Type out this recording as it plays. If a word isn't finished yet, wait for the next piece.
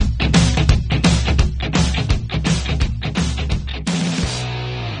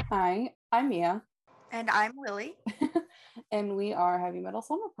I'm Mia. And I'm Lily. And we are Heavy Metal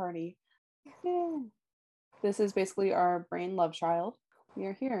Slumber Party. Yeah. This is basically our brain love child. We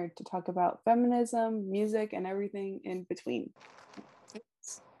are here to talk about feminism, music, and everything in between.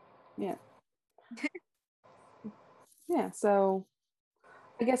 Yes. Yeah. Yeah, so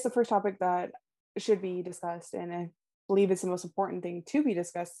I guess the first topic that should be discussed, and I believe it's the most important thing to be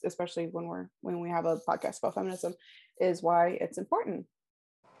discussed, especially when we have a podcast about feminism, is why it's important.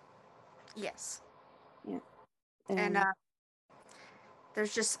 Yes. Yeah. And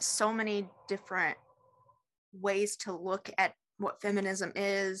there's just so many different ways to look at what feminism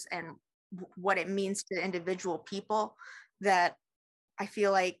is and what it means to individual people that I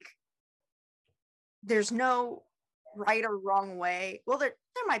feel like there's no right or wrong way. Well, there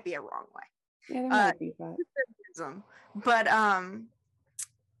might be a wrong way. Yeah, there might be that. Feminism, but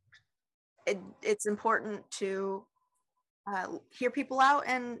it's important to hear people out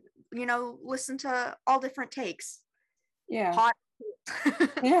and listen to all different takes. Yeah. Hot.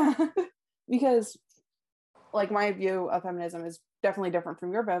 Yeah. Because like my view of feminism is definitely different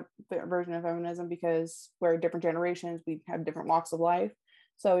from your version of feminism, because we're different generations, we have different walks of life,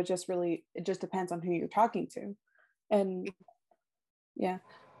 so it just depends on who you're talking to. And yeah,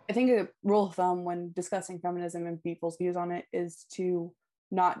 I think a rule of thumb when discussing feminism and people's views on it is to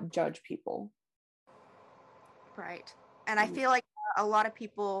not judge people. Right. And I feel like a lot of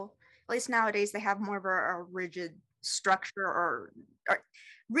people, at least nowadays, they have more of a rigid structure or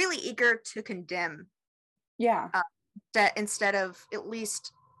really eager to condemn. Yeah. That instead of at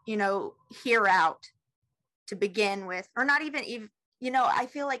least, hear out to begin with, or not even, I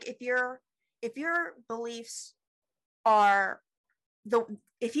feel like if your beliefs are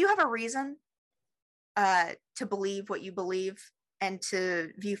if you have a reason to believe what you believe and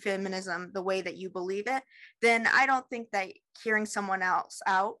to view feminism the way that you believe it, then I don't think that hearing someone else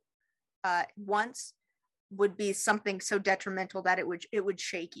out once would be something so detrimental that it would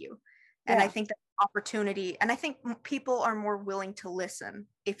shake you. And I think that opportunity, and I think people are more willing to listen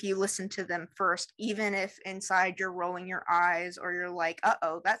if you listen to them first, even if inside you're rolling your eyes or you're like,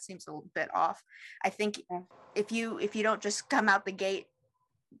 uh-oh, that seems a little bit off. I think if you don't just come out the gate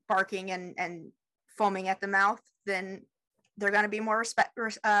barking and foaming at the mouth, then they're going to be more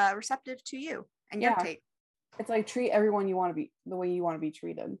receptive to you and your take. It's like treat everyone you want to be the way you want to be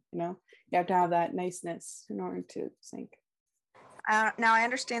treated. You have to have that niceness in order to sink. Now I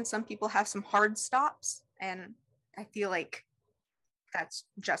understand some people have some hard stops, and I feel like that's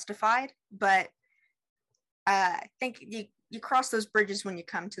justified, but I think you cross those bridges when you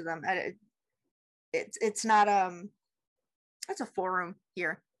come to them. It's not it's a forum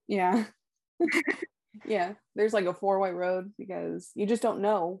here. Yeah. Yeah, there's like a four-way road, because you just don't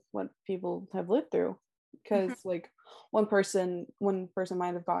know what people have lived through, because like one person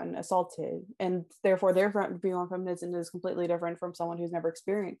might have gotten assaulted, and therefore their view on feminism is completely different from someone who's never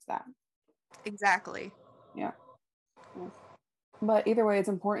experienced that. Exactly. Yeah. But either way, it's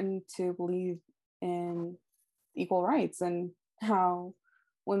important to believe in equal rights and how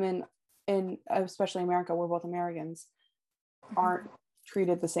women, in especially America, we're both Americans, aren't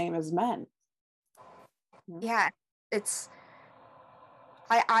treated the same as men. Yeah, it's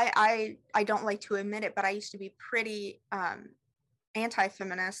I don't like to admit it, but I used to be pretty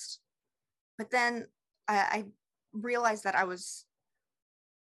anti-feminist, but then I realized that I was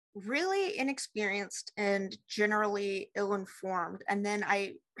really inexperienced and generally ill-informed, and then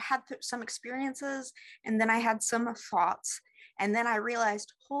I had some experiences, and then I had some thoughts, and then I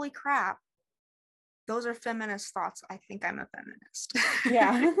realized, holy crap, those are feminist thoughts. I think I'm a feminist.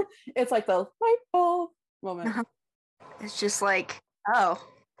 Yeah. It's like the light bulb moment. It's just like, oh,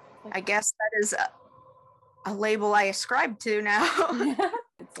 I guess that is a label I ascribe to now. Yeah.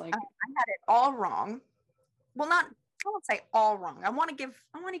 It's like I had it all wrong. Well, I won't say all wrong. I want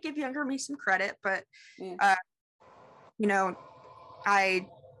to give younger me some credit, but it's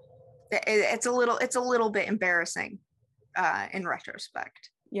a little bit embarrassing in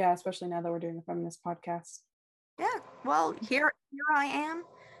retrospect. Yeah, especially now that we're doing a feminist podcast. Yeah, well, here I am,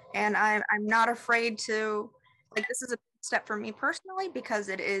 and I'm not afraid to, like, this is a step for me personally, because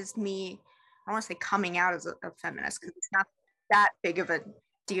it is me, I want to say coming out as a feminist, because it's not that big of a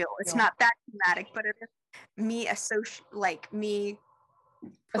deal. It's not that dramatic, but it is me associating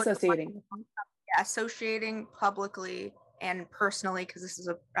publicly and personally, because this is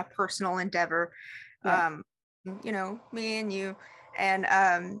a personal endeavor. Yeah. Me and you, and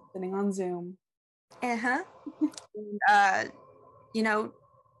sitting on Zoom. And,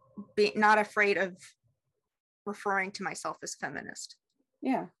 be not afraid of referring to myself as feminist.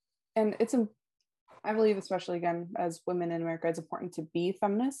 Yeah, and I believe, especially again as women in America, it's important to be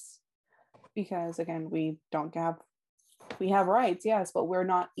feminists, because again, we have rights, yes, but we're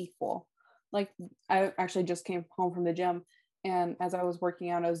not equal. Like, I actually just came home from the gym, and as I was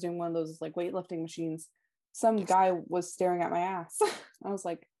working out, I was doing one of those like weightlifting machines. Some guy was staring at my ass. I was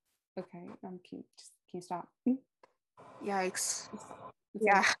like, okay, can you stop? Yikes. It's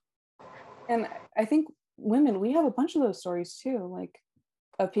Yeah. like, and I think women, we have a bunch of those stories too, like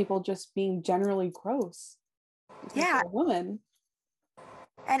of people just being generally gross because they're a woman.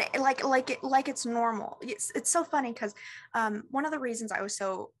 And like it's normal. It's so funny because one of the reasons I was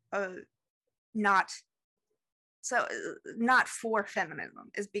so not not for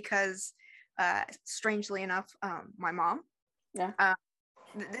feminism is because strangely enough, my mom,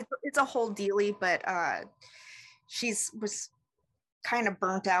 it's a whole dealie, but she's was kind of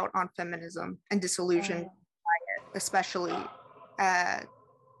burnt out on feminism and disillusioned by it, especially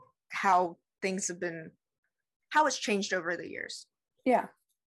how things have been, how it's changed over the years. Yeah.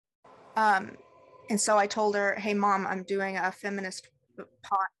 And so I told her, hey mom, I'm doing a feminist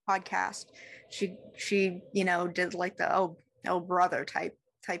podcast. She did like the oh brother type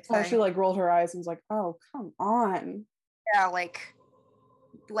thing. She like rolled her eyes and was like, oh, come on. Yeah, like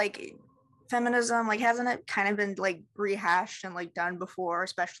feminism, like, hasn't it kind of been like rehashed and like done before,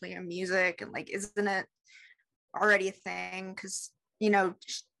 especially in music, and like, isn't it already a thing? Because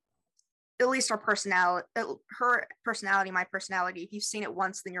at least her personality, my personality, if you've seen it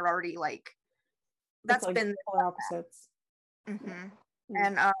once, then you're already like, that's like been polar opposites. Mm-hmm. Mm-hmm.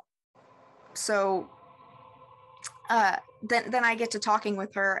 And so then I get to talking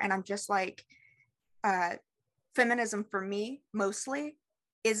with her, and I'm just like, feminism for me mostly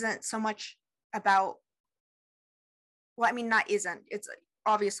isn't so much about, well, I mean, it's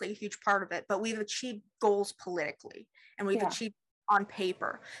obviously a huge part of it, but we've achieved goals politically, and we've achieved on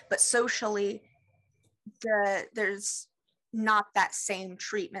paper, but socially there's not that same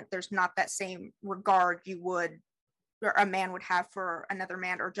treatment. There's not that same regard or a man would have for another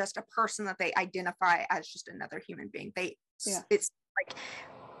man, or just a person that they identify as just another human being. It's like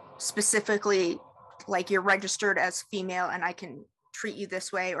specifically like, you're registered as female and I can treat you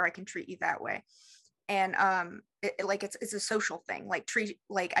this way or I can treat you that way. And it's a social thing. Like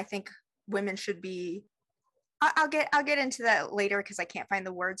I think women should be, I'll get into that later because I can't find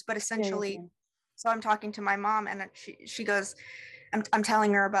the words, but essentially, so I'm talking to my mom, and she goes, I'm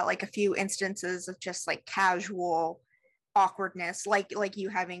telling her about like a few instances of just like casual awkwardness, like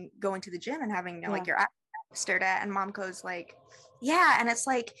you going to the gym and having like your ass stared at, and mom goes like, yeah, and it's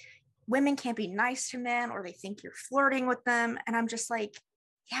like, women can't be nice to men or they think you're flirting with them. And I'm just like,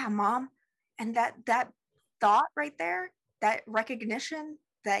 yeah, mom. And that thought right there, that recognition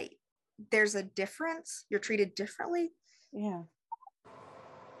that there's a difference, you're treated differently,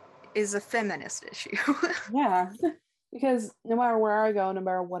 is a feminist issue. Yeah, because no matter where I go, no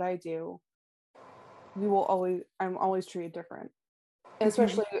matter what I do, I'm always treated different.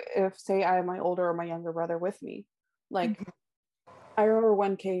 Especially if, say, I have my older or my younger brother with me. Like, I remember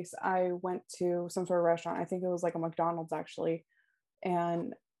one case, I went to some sort of restaurant, I think it was like a McDonald's actually,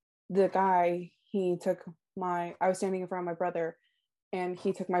 and the guy, I was standing in front of my brother, and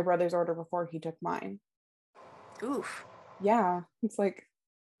he took my brother's order before he took mine. Oof. Yeah, it's like,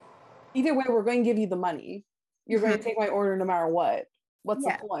 either way, we're going to give you the money. You're going to take my order no matter what. What's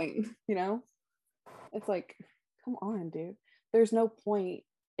the point? It's like, come on, dude. There's no point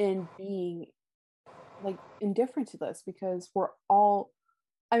in being like indifferent to this, because we're all,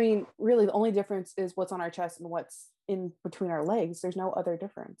 I mean, really the only difference is what's on our chest and what's in between our legs. There's no other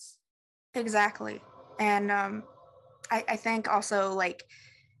difference. Exactly. And I think also, like,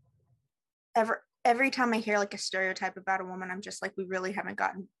 every time I hear like a stereotype about a woman, I'm just like, we really haven't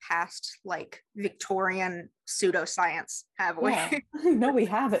gotten past like Victorian pseudoscience, have we? Yeah. No, we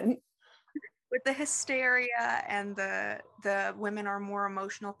haven't. With the hysteria and the women are more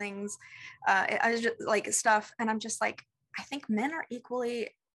emotional things, I just like stuff, and I'm just like, I think men are equally,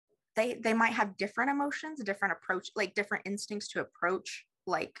 they might have different emotions, a different approach, like different instincts to approach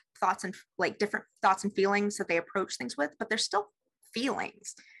like thoughts, and like different thoughts and feelings that they approach things with, but they're still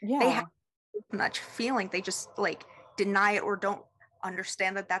feelings. They have much feeling, they just like deny it or don't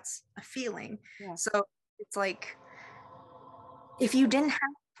understand that that's a feeling. So it's like, if you didn't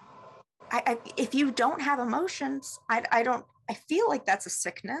have, if you don't have emotions, I feel like that's a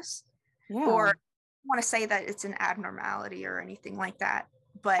sickness, or I want to say that it's an abnormality or anything like that,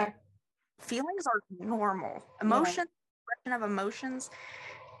 but feelings are normal. Expression of emotions,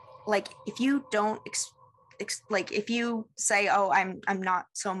 like if you don't like, if you say, oh, I'm not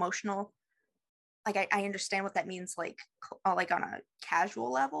so emotional, like I understand what that means, like on a casual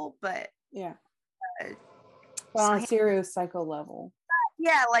level, but on a serious psycho level,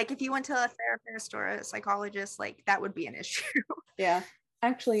 Yeah, like if you went to a therapist or a psychologist, like that would be an issue. Yeah.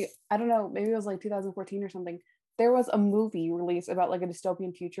 Actually, I don't know, maybe it was like 2014 or something. There was a movie released about like a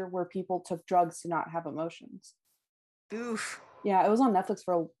dystopian future where people took drugs to not have emotions. Oof. Yeah, it was on Netflix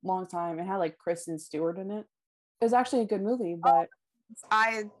for a long time. It had like Kristen Stewart in it. It was actually a good movie, but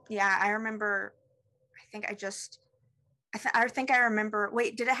I remember. I think I just I think I remember.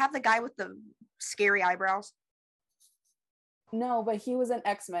 Wait, did it have the guy with the scary eyebrows? no, but he was an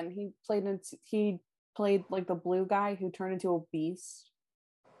X-Men. He played like the blue guy who turned into a beast.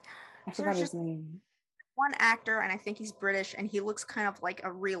 I So forgot there's his just name. one actor, and I think he's British, and he looks kind of like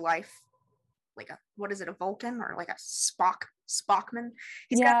a real life, like a what is it, a Vulcan or like a Spockman?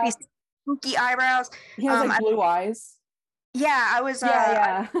 He's got Yeah, these spooky eyebrows. he has like blue eyes. Yeah,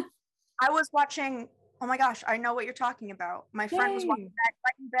 Yeah, yeah. I was watching. Oh my gosh, I know what you're talking about. My friend was watching Yay. that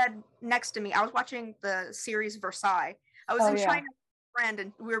right in bed next to me. I was watching the series Versailles. I was Oh in yeah. China with a friend,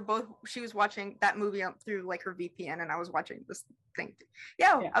 and we were both. She was watching that movie up through like her VPN, and I was watching this thing.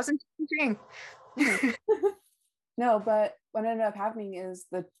 Yeah, Yeah. I was in Beijing. No, but what ended up happening is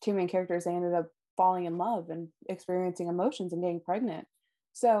the two main characters, they ended up falling in love and experiencing emotions and getting pregnant.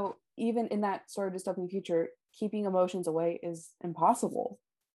 So even in that sort of dystopian future, keeping emotions away is impossible.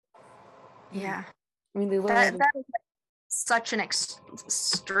 Yeah, I mean, they that literally, that is like such an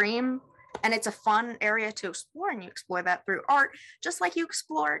extreme, and it's a fun area to explore, and you explore that through art, just like you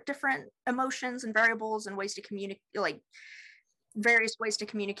explore different emotions and variables and ways to communicate, like various ways to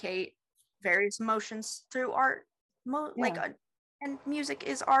communicate various emotions through art. yeah, And music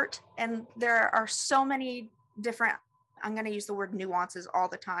is art, and there are so many different. I'm going to use the word nuances all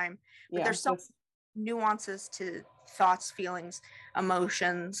the time, but yeah, there's so nuances to thoughts, feelings,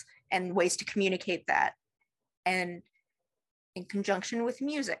 emotions, and ways to communicate that, and in conjunction with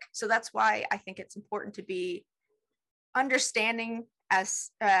music. So that's why I think it's important to be understanding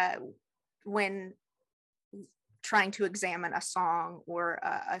as when trying to examine a song or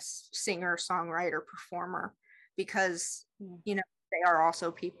a singer, songwriter, performer, because you know they are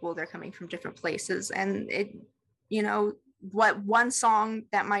also people. They're coming from different places, and it, you know, what one song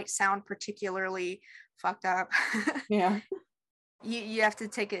that might sound particularly fucked up. yeah, You have to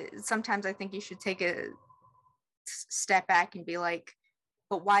take it. Sometimes I think you should take a step back and be like,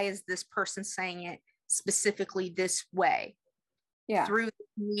 but why is this person saying it specifically this way yeah, through the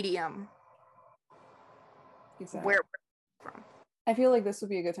medium exactly. where we're from? I feel like this would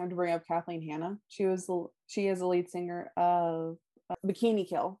be a good time to bring up Kathleen Hanna. She is the lead singer of Bikini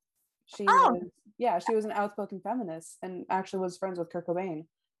Kill. Oh, She was an outspoken feminist and actually was friends with Kurt Cobain,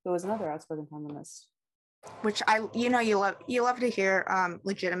 who was another outspoken feminist. which you love to hear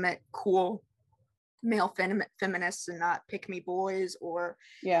legitimate, cool male feminists and not pick me boys or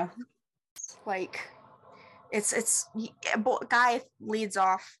Yeah, like it's guy leads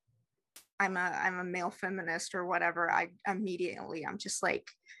off. I'm a male feminist or whatever. I'm just like,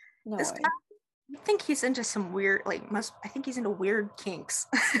 no this way. guy. I think he's into some weird I think he's into weird kinks.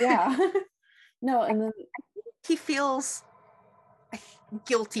 Yeah. No, and then He feels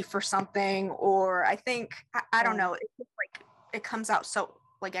guilty for something, or I think I don't know. It's just like it comes out so,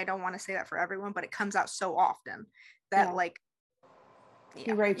 like, I don't want to say that for everyone, but it comes out so often that yeah, like, he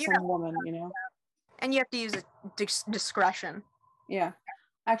yeah, raped some woman, and you have to use discretion. Yeah.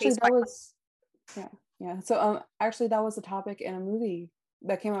 Actually Case that by was yeah, yeah. So actually that was a topic in a movie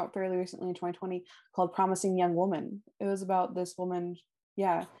that came out fairly recently in 2020 called Promising Young Woman. It was about this woman,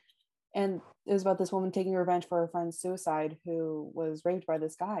 yeah. And it was about this woman taking revenge for her friend's suicide who was raped by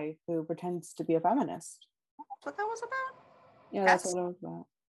this guy who pretends to be a feminist. That's what that was about. Yeah, that's That's what it was about.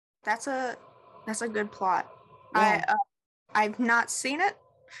 that's a that's a good plot. Yeah. I've not seen it,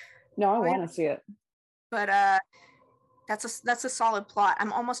 No, I want to see it. but that's a solid plot.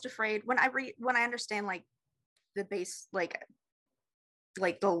 I'm almost afraid when I understand like the base, like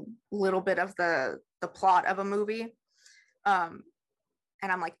the little bit of the plot of a movie, um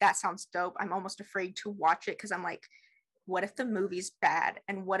and I'm like, that sounds dope. I'm almost afraid to watch it because I'm like, what if the movie's bad,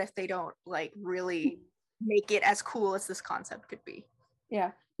 and what if they don't like really make it as cool as this concept could be?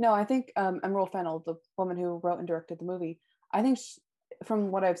 Yeah. No, I think Emerald Fennell, the woman who wrote and directed the movie, I think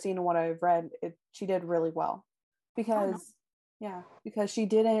from what I've seen and what I've read, she did really well because, yeah, because she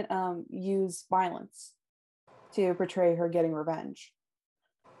didn't use violence to portray her getting revenge.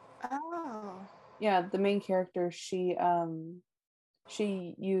 Oh, Yeah, the main character, she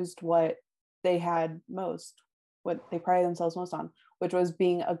used what they had most, what they prided themselves most on, which was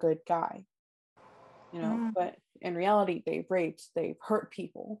being a good guy. But in reality, they've raped, they've hurt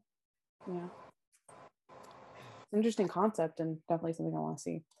people. It's an interesting concept and definitely something I want to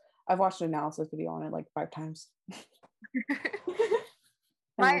see. I've watched an analysis video on it like 5 times.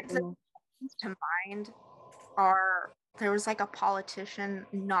 The to mind are, there was like a politician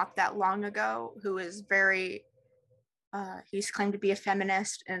not that long ago who is very he's claimed to be a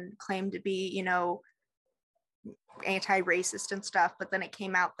feminist and claimed to be, you know, anti-racist and stuff, but then it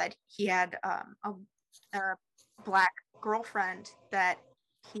came out that he had a black girlfriend that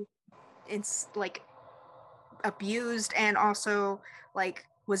he like abused, and also like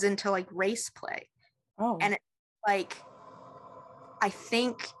was into like race play. Oh, and it, like I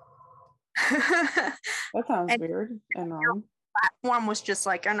think that sounds and weird and wrong. platform was just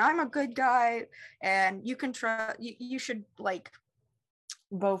like, and I'm a good guy and you can trust you should like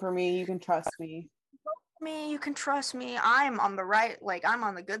Vote for me, you can trust me. You can trust me, I'm on the right, like I'm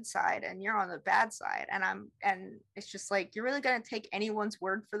on the good side and you're on the bad side, and it's just like, you're really gonna take anyone's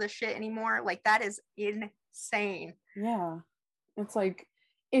word for this shit anymore? Like, that is insane. Yeah, it's like,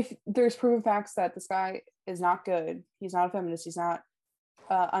 if there's proven facts that this guy is not good, he's not a feminist, he's not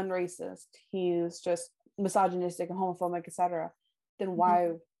unracist, he's just misogynistic and homophobic, etc., then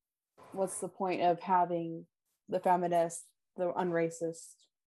why, what's the point of having the feminist, the unracist,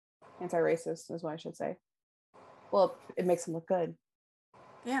 anti-racist is what I should say? Well, it makes him look good.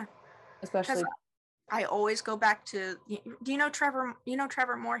 Yeah, especially I always go back to, do you know Trevor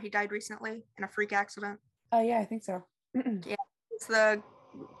Moore? He died recently in a freak accident. Yeah, I think so. Yeah, it's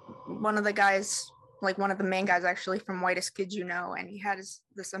one of the guys, like one of the main guys actually, from Whitest Kids You Know, and he had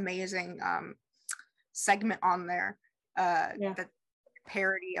this amazing segment on there that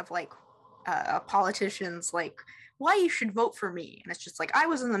parody of like politicians, like why you should vote for me, and it's just like, I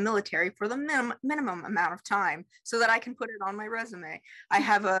was in the military for the minimum amount of time so that I can put it on my resume. I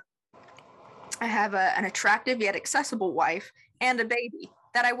have an attractive yet accessible wife and a baby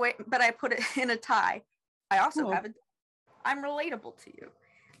that but I put it in a tie. I also have I'm relatable to you.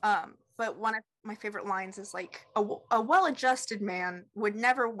 But one of my favorite lines is like, a well-adjusted man would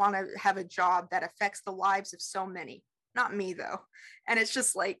never want to have a job that affects the lives of so many. Not me though. And it's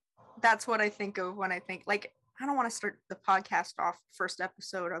just like, that's what I think of when I think, like, I don't want to start the podcast off first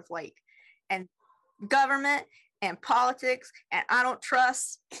episode of like, and government and politics and I don't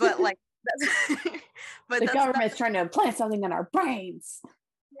trust, but like the government's trying to implant something in our brains.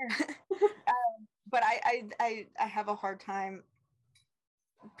 Yeah. But I have a hard time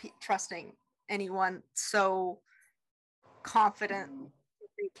trusting anyone so confident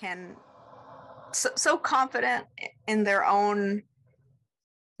they can, so confident in their own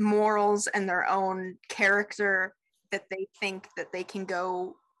morals and their own character that they think that they can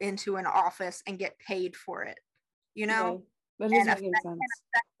go into an office and get paid for it, you know, and affect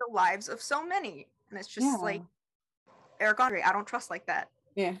the lives of so many. And it's just like, Eric Andre, I don't trust like that.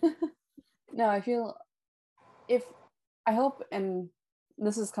 Yeah. No, I feel, I hope, and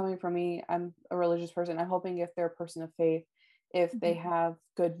this is coming from me, I'm a religious person, I'm hoping if they're a person of faith, if they have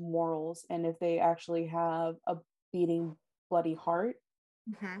good morals, and if they actually have a beating bloody heart,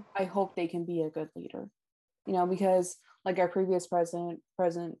 I hope they can be a good leader, you know, because like our previous president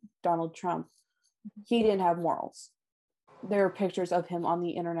Donald Trump, he didn't have morals. There are pictures of him on the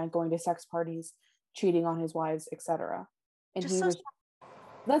internet going to sex parties, cheating on his wives, etc. And just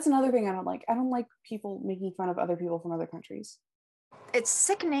that's another thing I don't like. I don't like people making fun of other people from other countries. It's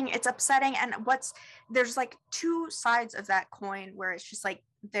sickening, it's upsetting, and there's like two sides of that coin, where it's just like,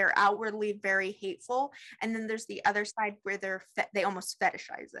 they're outwardly very hateful, and then there's the other side where they almost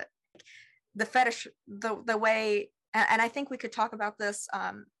fetishize it. The fetish, the way, and I think we could talk about this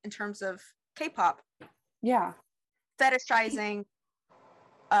in terms of K-pop. Yeah. Fetishizing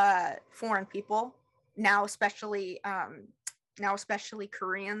foreign people, now especially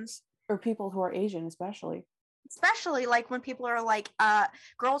Koreans. Or people who are Asian, especially like when people are like,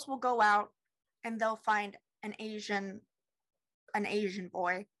 girls will go out and they'll find an Asian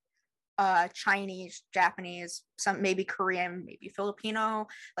boy, Chinese, Japanese, some maybe Korean, maybe Filipino,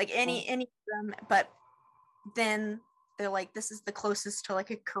 like any of them, but then they're like, this is the closest to like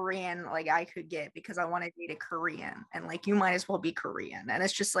a Korean like I could get, because I want to date a Korean, and like, you might as well be Korean. And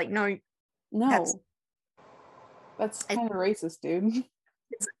it's just like, no, that's kind of racist, dude.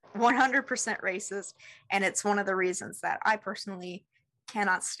 It's 100% racist, and it's one of the reasons that I personally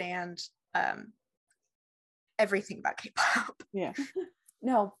cannot stand everything about K-pop. Yeah.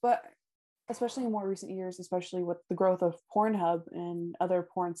 No, but especially in more recent years, especially with the growth of Pornhub and other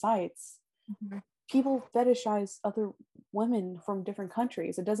porn sites, people fetishize other women from different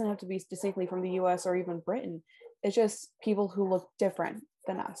countries. It doesn't have to be distinctly from the US or even Britain. It's just people who look different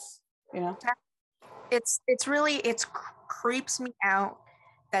than us, you know? It's really, it creeps me out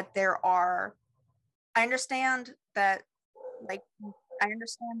that I understand that like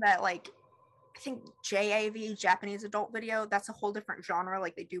I think JAV, Japanese adult video, that's a whole different genre.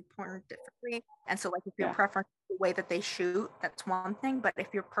 Like they do porn differently. And so like if your preference is the way that they shoot, that's one thing. But if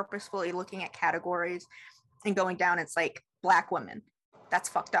you're purposefully looking at categories and going down, it's like Black women, that's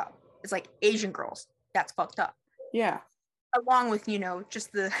fucked up. It's like Asian girls, that's fucked up. Yeah. Along with, you know,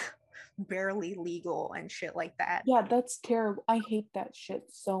 just the barely legal and shit like that. Yeah, that's terrible. I hate that shit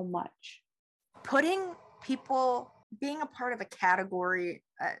so much. Putting people, being a part of a category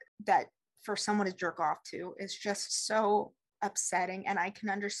that for someone to jerk off to is just so upsetting. And I can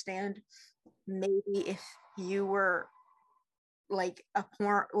understand maybe if you were like a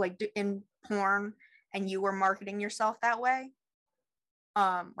porn, like in porn and you were marketing yourself that way.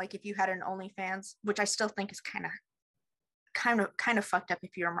 Like if you had an OnlyFans, which I still think is kind of fucked up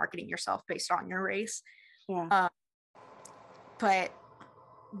if you're marketing yourself based on your race. Yeah. But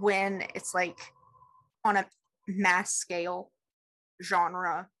when it's like on a mass scale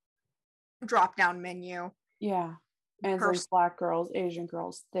genre drop down menu. Yeah. And it's like Black girls, Asian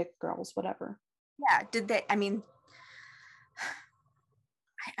girls, thick girls, whatever. Yeah. Did they, I mean,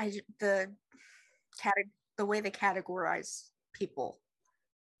 the way they categorize people.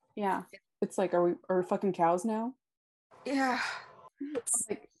 Yeah. It's like, are we fucking cows now? Yeah. It's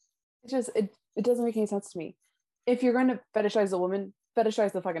like, it doesn't make any sense to me. If you're going to fetishize the woman,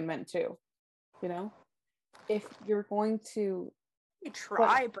 fetishize the fucking men too. You know? If you're going to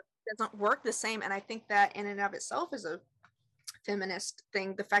try, but it doesn't work the same. And I think that in and of itself is a feminist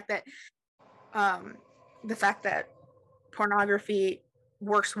thing. The fact that pornography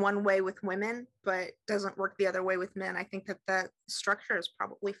works one way with women but doesn't work the other way with men, I think that structure is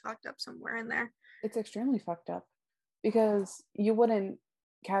probably fucked up somewhere in there. It's extremely fucked up because you wouldn't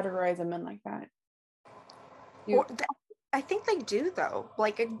categorize a man like that. I think they do though.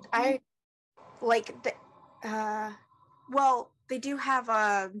 Like I like the well, they do have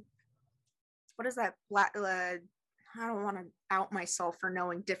what is that black I don't want to out myself for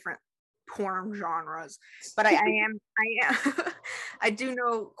knowing different porn genres, but I am I do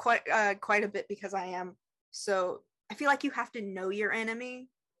know quite a bit because I am. So I feel like you have to know your enemy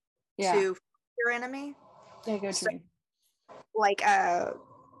to your enemy. Yeah, good. So, like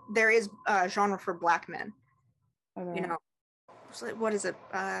there is a genre for Black men. Okay. You know, so what is it?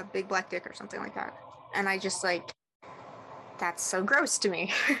 Big Black Dick or something like that. And I just like, that's so gross to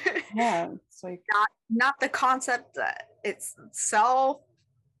me. Yeah, it's like not the concept itself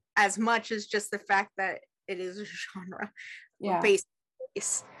as much as just the fact that it is a genre. Yeah. Based.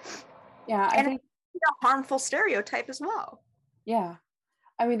 Yeah, I think it's a harmful stereotype as well. Yeah,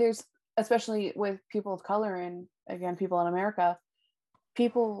 I mean, there's, especially with people of color and again people in America,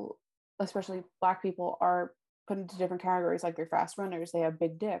 people, especially Black people, are put into different categories. Like they're fast runners, they have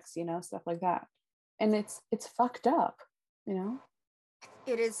big dicks, you know, stuff like that, and it's fucked up, you know.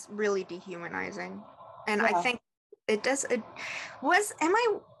 It is really dehumanizing, and I think am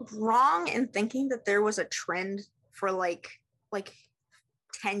I wrong in thinking that there was a trend for like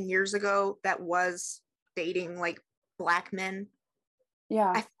 10 years ago that was dating like Black men?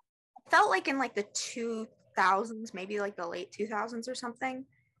 Yeah, I felt like in like the 2000s, maybe like the late 2000s or something,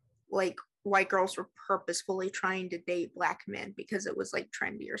 like white girls were purposefully trying to date Black men because it was like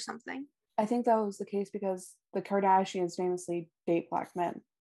trendy or something. I think that was the case because the Kardashians famously date Black men.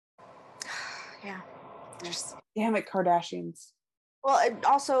 Yeah. Just damn it, Kardashians. Well, it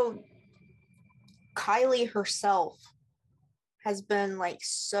also, Kylie herself has been like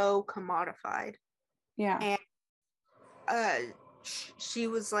so commodified. Yeah. And she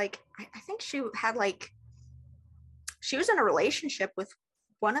was like, I think she had like, she was in a relationship with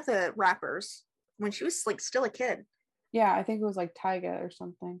one of the rappers when she was like still a kid. Yeah, I think it was like Tyga or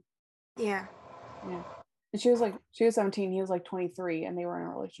something. Yeah. Yeah. And she was 17, he was like 23, and they were in a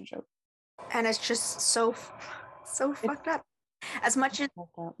relationship. And it's just so fucked up. As much as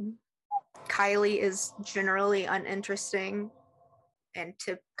Kylie is generally uninteresting and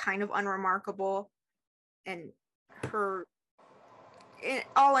to kind of unremarkable, and her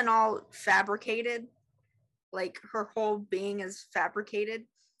all in all fabricated, like her whole being is fabricated,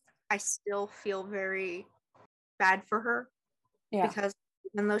 I still feel very bad for her. Yeah. Because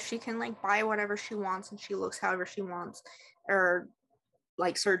even though she can like buy whatever she wants and she looks however she wants, or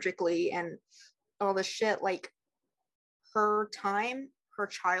like surgically and all this shit, like her time, her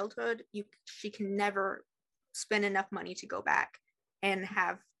childhood, she can never spend enough money to go back and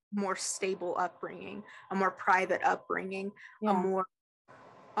have more stable upbringing, a more private upbringing, a more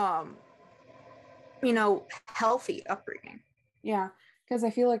healthy upbringing. Yeah, because I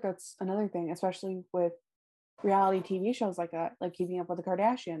feel like that's another thing, especially with reality TV shows like that, like Keeping Up with the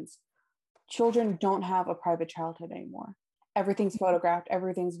Kardashians. Children don't have a private childhood anymore. Everything's photographed,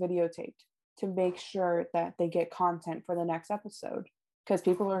 everything's videotaped to make sure that they get content for the next episode, because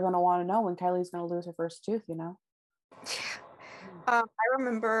people are going to want to know when Kylie's going to lose her first tooth, you know? I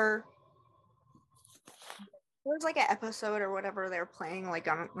remember there was like an episode or whatever they were playing like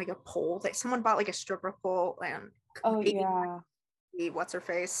on like a pole that someone bought like a stripper pole and Oh yeah, what's her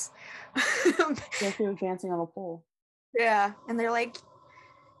face? yeah, she was dancing on a pole. Yeah, and they're like,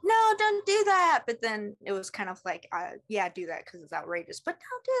 no, don't do that. But then it was kind of like, yeah, do that because it's outrageous, but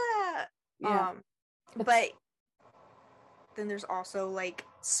don't do that. Yeah. But then there's also like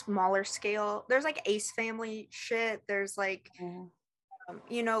smaller scale. There's like Ace Family shit. There's like,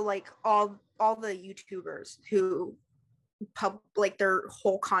 you know, like all the YouTubers who like their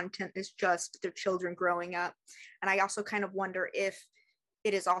whole content is just their children growing up. And I also kind of wonder if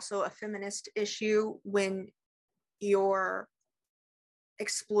it is also a feminist issue when you're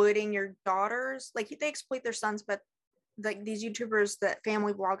exploiting your daughters. Like they exploit their sons, but like these YouTubers, that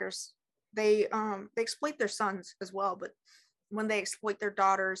family bloggers, they exploit their sons as well. But when they exploit their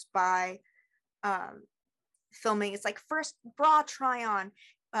daughters by filming, it's like first bra try on,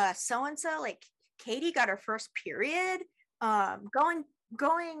 so and so, like Katie got her first period, going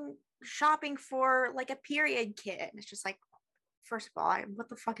shopping for like a period kit. And it's just like, first of all, what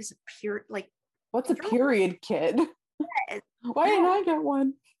the fuck is a period? Like, what's a period kit? Why didn't I get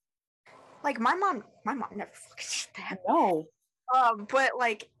one? Like my mom never fucking did that. No. But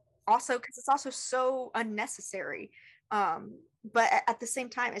like also because it's also so unnecessary. But at the same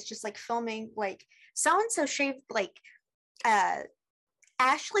time, it's just like filming like so and so shaved like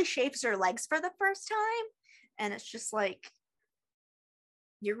Ashley shaves her legs for the first time, and it's just like,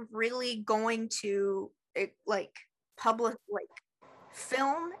 you're really going to like public like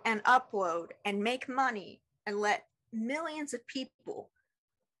film and upload and make money and let millions of people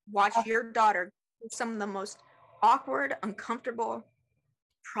watch your daughter some of the most awkward, uncomfortable,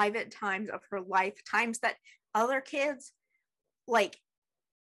 private times of her life, times that other kids like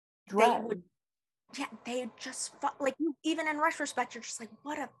they just like, even in retrospect, you're just like,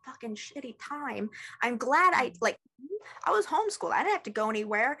 what a fucking shitty time. I'm glad I was homeschooled. I didn't have to go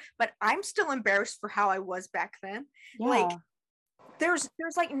anywhere, but I'm still embarrassed for how I was back then. Yeah. Like there's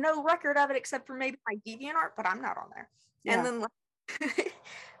like no record of it except for maybe my DeviantArt, but I'm not on there. Yeah. And then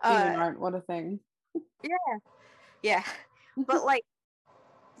DeviantArt, what a thing. Yeah. But like,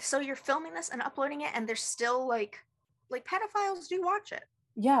 so you're filming this and uploading it, and there's still like pedophiles do watch it.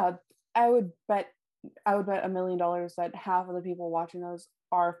 Yeah, I would bet $1 million that half of the people watching those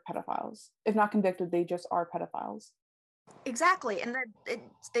are pedophiles. If not convicted, they just are pedophiles. Exactly. And that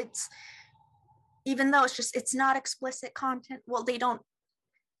it's even though it's not explicit content. Well, they don't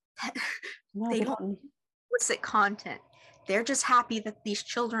explicit content. They're just happy that these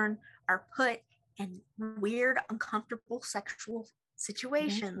children are put in weird, uncomfortable sexual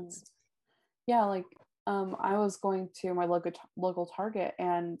situations. Yeah, like I was going to my local Target,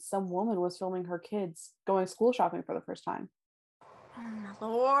 and some woman was filming her kids going school shopping for the first time. Oh my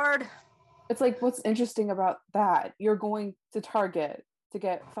Lord. It's like, what's interesting about that? You're going to Target to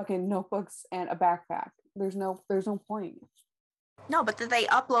get fucking notebooks and a backpack. There's no point. No, but they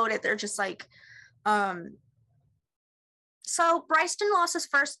upload it. They're just like, so Bryson lost his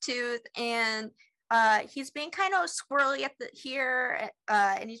first tooth, and he's being kind of squirrely here,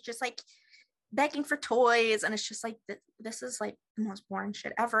 and he's just like begging for toys, and it's just like, this is like the most boring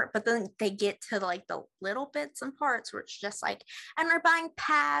shit ever. But then they get to like the little bits and parts where it's just like, and we're buying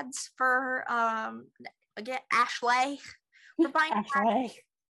pads for again Ashley. We're buying pads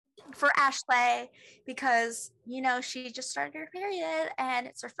for Ashley because, you know, she just started her period and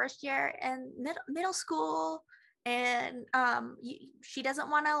it's her first year in middle school, and she doesn't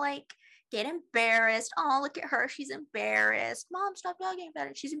want to like get embarrassed. Oh, look at her, she's embarrassed. Mom, stop talking about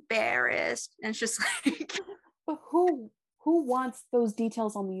it, she's embarrassed. And it's just like, but who wants those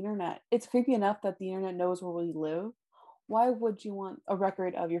details on the internet? It's creepy enough that the internet knows where we live. Why would you want a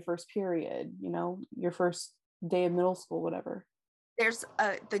record of your first period, you know, your first day of middle school, whatever? There's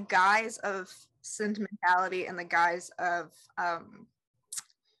the guise of sentimentality and the guise of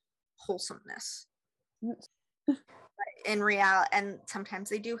wholesomeness. In reality, and sometimes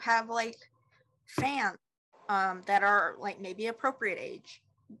they do have like fans that are like maybe appropriate age,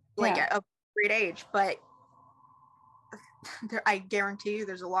 like appropriate age, but I guarantee you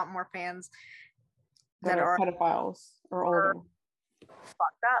there's a lot more fans that are pedophiles or older.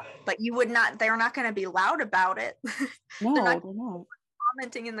 Fucked up, but they're not going to be loud about it. No, they're not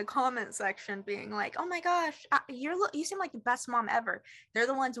commenting in the comment section being like, oh my gosh, you seem like the best mom ever. They're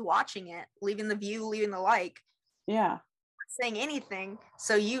the ones watching it, leaving the view, leaving the like, not saying anything.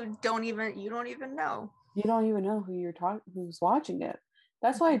 So you don't even know who who's watching it.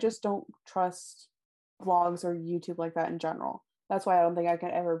 That's why I just don't trust vlogs or YouTube like that in general. That's why I don't think I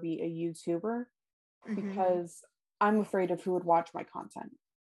could ever be a YouTuber, because I'm afraid of who would watch my content.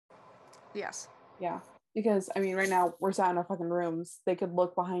 Yes. Yeah. Because I mean, right now we're sat in our fucking rooms. They could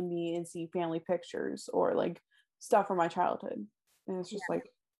look behind me and see family pictures or like stuff from my childhood. And it's just like,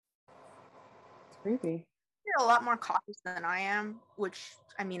 it's creepy. You're a lot more cautious than I am, which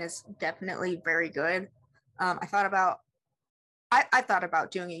I mean is definitely very good. I thought about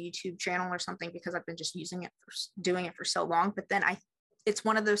doing a YouTube channel or something because I've been just doing it for so long. But then it's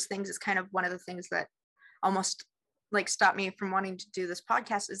one of those things. It's kind of one of the things that almost like stopped me from wanting to do this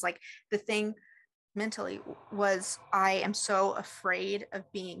podcast. Is like the thing mentally was I am so afraid of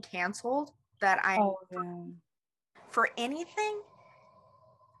being canceled that for anything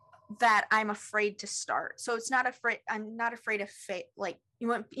that I'm afraid to start. So I'm not afraid of like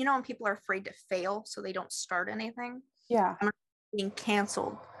when people are afraid to fail so they don't start anything. Yeah. I'm being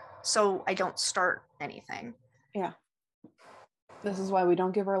canceled so I don't start anything. Yeah. This is why we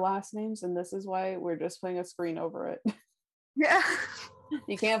don't give our last names, and this is why we're just putting a screen over it. Yeah.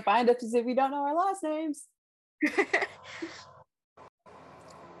 You can't find us if you don't know our last names.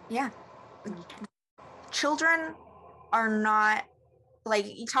 Yeah. Children are not, like,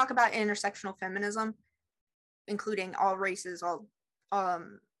 you talk about intersectional feminism, including all races, all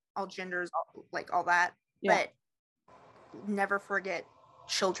genders, all that. Yeah. But never forget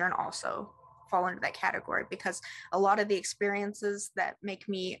children also fall into that category, because a lot of the experiences that make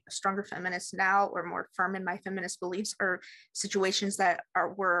me a stronger feminist now or more firm in my feminist beliefs are situations that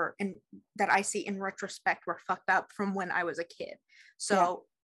that I see in retrospect were fucked up from when I was a kid. So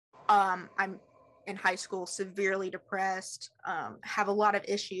I'm in high school severely depressed, have a lot of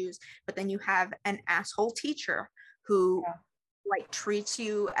issues, but then you have an asshole teacher who like treats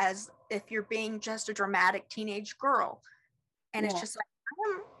you as if you're being just a dramatic teenage girl. And it's just like,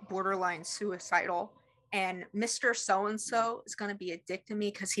 I'm borderline suicidal, and Mr. So-and-so is going to be a dick to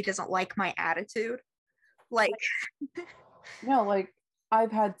me because he doesn't like my attitude. Like, no, like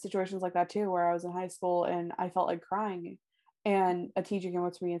I've had situations like that too, where I was in high school and I felt like crying, and a teacher came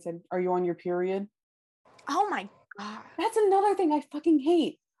up to me and said, "Are you on your period?" Oh my God. That's another thing I fucking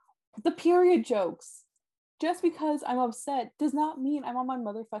hate. The period jokes. Just because I'm upset does not mean I'm on my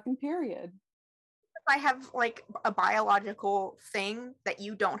motherfucking period. I have like a biological thing that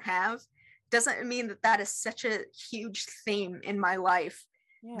you don't have doesn't mean that is such a huge theme in my life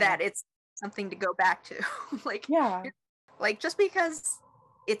that it's something to go back to. Like just because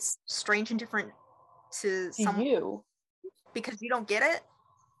it's strange and different to you because you don't get it,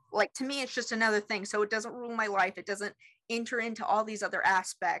 like to me it's just another thing, so it doesn't rule my life, it doesn't enter into all these other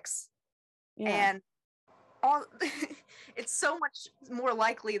aspects. And all it's so much more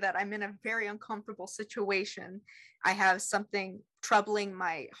likely that I'm in a very uncomfortable situation, I have something troubling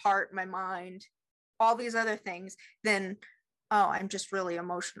my heart, my mind, all these other things, then I'm just really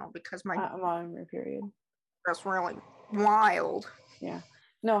emotional because I'm on my period. That's really wild.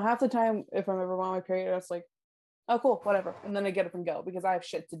 No, half the time if I'm ever on my period, it's like, oh cool, whatever, and then I get up and go because I have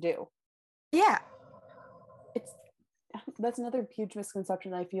shit to do. That's another huge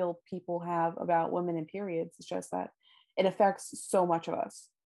misconception I feel people have about women and periods. It's just that it affects so much of us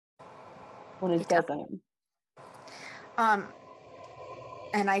when it doesn't. And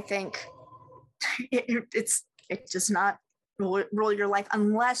I think it does not rule your life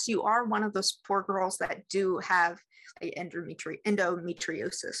unless you are one of those poor girls that do have like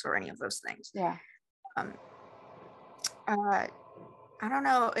endometriosis or any of those things. I don't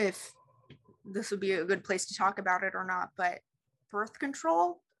know if this would be a good place to talk about it or not, but birth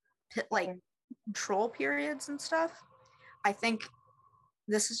control, like control periods and stuff, I think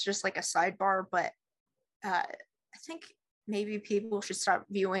this is just like a sidebar, but I think maybe people should stop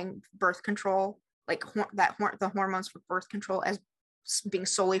viewing birth control, like the hormones for birth control, as being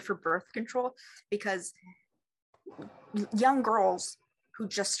solely for birth control, because young girls who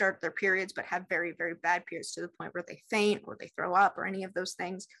just start their periods but have very, very bad periods to the point where they faint or they throw up or any of those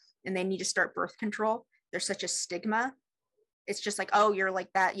things, and they need to start birth control, there's such a stigma. It's just like, oh, you're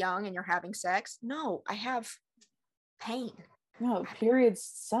like that young and you're having sex. No, I have pain. No, periods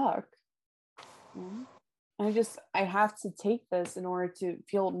suck. I have to take this in order to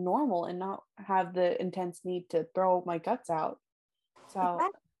feel normal and not have the intense need to throw my guts out.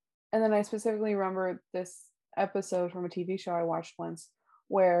 So, and then I specifically remember this episode from a TV show I watched once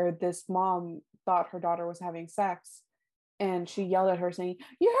where this mom thought her daughter was having sex, and she yelled at her saying,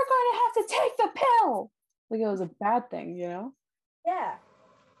 "You're going to have to take the pill!" Like it was a bad thing, you know? Yeah.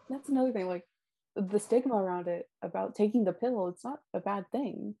 That's another thing, like the stigma around it about taking the pill, it's not a bad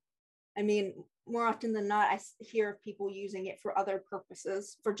thing. I mean, more often than not, I hear of people using it for other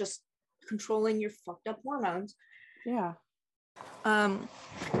purposes, for just controlling your fucked up hormones. Yeah.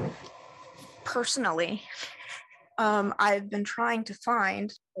 Personally, I've been trying to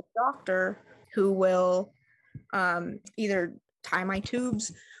find a doctor who will either tie my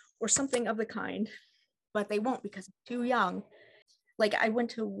tubes or something of the kind, but they won't because I'm too young. Like, I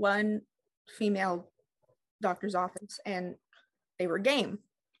went to one female doctor's office and they were game.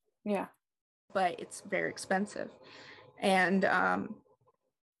 Yeah. But it's very expensive. And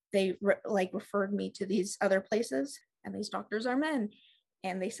they referred me to these other places, and these doctors are men.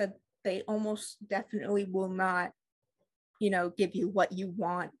 And they said they almost definitely will not, give you what you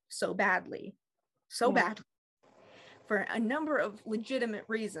want so badly. So badly. For a number of legitimate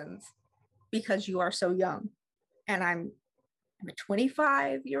reasons, because you are so young. And I'm a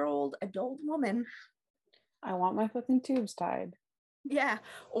 25-year-old adult woman. I want my fucking tubes tied. Yeah.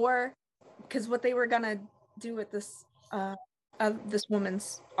 Or because what they were gonna do with this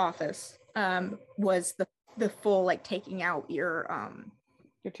woman's office was the full, like, taking out your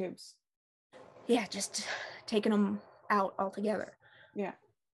tubes. Yeah, just taking them out altogether. Yeah.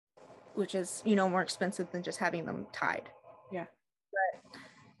 Which is, more expensive than just having them tied. Yeah.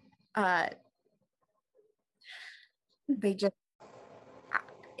 But they just,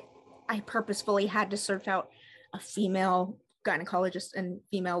 I purposefully had to search out a female gynecologist and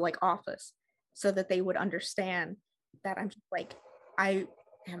female, like, office, so that they would understand that I'm just like, I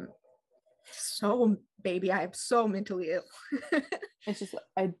am so mentally ill. It's just,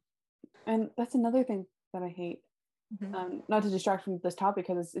 and that's another thing that I hate. Mm-hmm. Not to distract from this topic,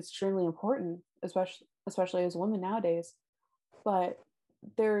 because it's extremely important, especially as women nowadays. But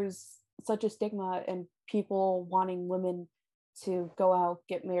there's such a stigma and people wanting women to go out,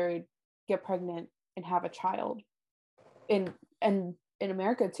 get married, get pregnant, and have a child. And in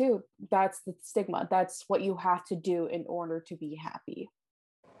America too, that's the stigma. That's what you have to do in order to be happy.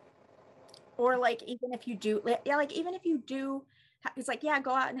 Or like, even if you do, it's like, yeah,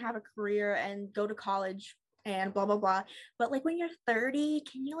 go out and have a career and go to college and blah blah blah. But like, when you're 30,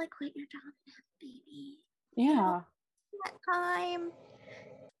 can you, like, quit your job and have a baby? Yeah. That time.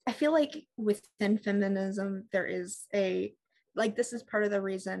 I feel like within feminism there is this is part of the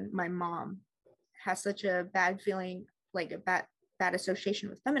reason my mom has such a bad feeling, like a bad association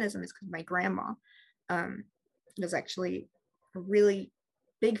with feminism, is because my grandma was actually a really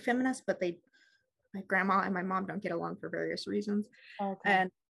big feminist, but my grandma and my mom don't get along for various reasons. Okay.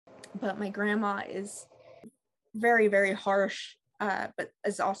 But my grandma is very, very harsh, but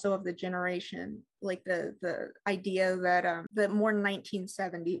is also of the generation, like the idea that the more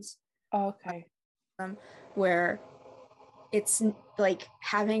 1970s. Okay. Where it's like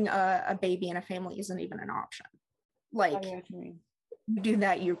having a baby and a family isn't even an option. Like, I get what you mean. You do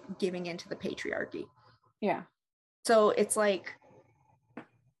that, you're giving into the patriarchy. Yeah. So it's like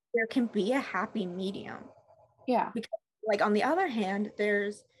there can be a happy medium. Yeah. Because, like, on the other hand,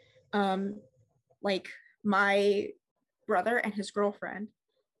 there's like my brother and his girlfriend,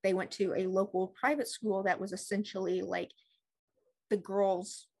 they went to a local private school that was essentially like the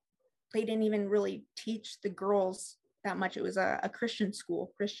girls, they didn't even really teach the girls that much. It was a Christian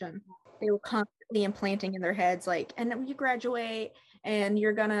school. They were constantly implanting in their heads, like, and when you graduate and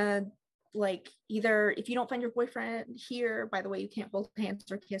you're gonna, like, either, if you don't find your boyfriend here, by the way, you can't hold hands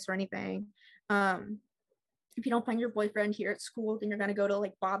or kiss or anything. If you don't find your boyfriend here at school, then you're going to go to,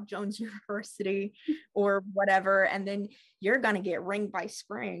 like, Bob Jones University or whatever, and then you're going to get ringed by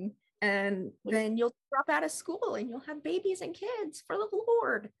spring, and then you'll drop out of school and you'll have babies and kids for the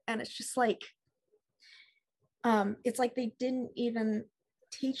Lord. And it's just like, it's like they didn't even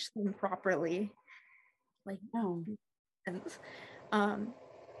teach them properly, like, no, and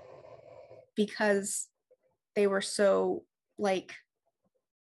because they were so, like,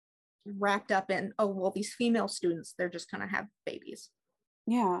 wrapped up in, oh, well, these female students, they're just gonna have babies.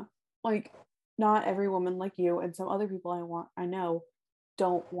 Yeah, like, not every woman like you and some other people I know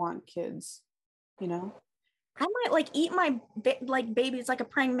don't want kids, I might, like, eat my babies like a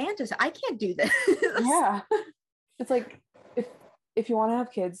praying mantis. I can't do this. Yeah. It's like, if you want to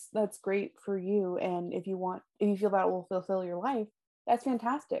have kids, that's great for you, and if you feel that will fulfill your life, that's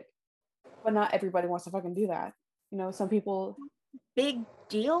fantastic. But not everybody wants to fucking do that. Some people. Big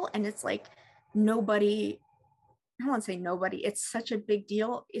deal. And it's like, nobody, I don't want to say nobody, it's such a big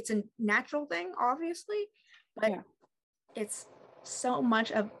deal. It's a natural thing, obviously, but yeah, it's so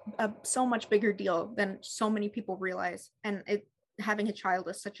much of a so much bigger deal than so many people realize. And having a child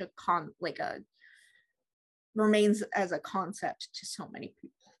is such a remains as a concept to so many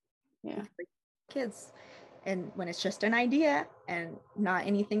people. Yeah. Like, kids, And when it's just an idea and not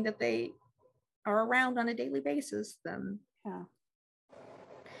anything that they are around on a daily basis, then Yeah.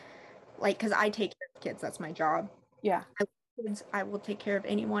 Like, because I take care of kids, that's my job. Yeah. I will take care of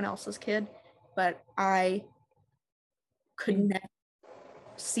anyone else's kid, but I could never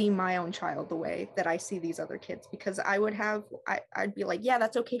see my own child the way that I see these other kids, because I'd be like, yeah,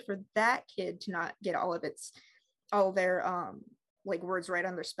 that's okay for that kid to not get all their like words right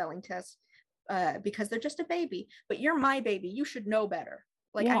on their spelling test, because they're just a baby, but you're my baby, you should know better.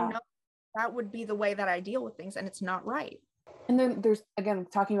 Like, I know that would be the way that I deal with things, and it's not right. And then there's, again,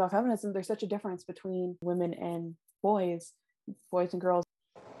 talking about feminism, there's such a difference between women and boys and girls.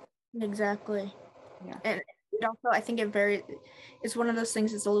 Exactly. Yeah. And also, I think it's one of those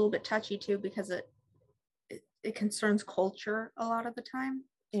things that's a little bit touchy too, because it concerns culture a lot of the time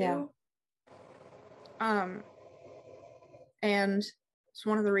too. Yeah. And it's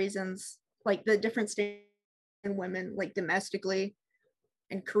one of the reasons, like, the difference in women, like, domestically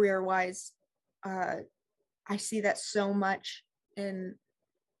and career-wise, I see that so much in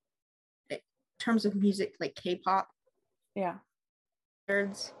terms of music, like K-pop. Yeah.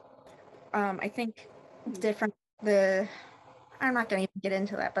 I think it's different. I'm not going to even get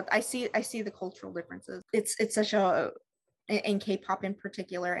into that, but I see the cultural differences. It's such a, in K-pop in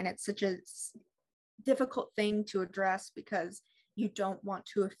particular, and it's such a difficult thing to address because you don't want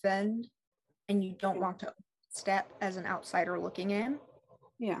to offend and you don't want to step as an outsider looking in.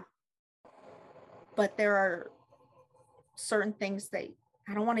 Yeah. But there are certain things that,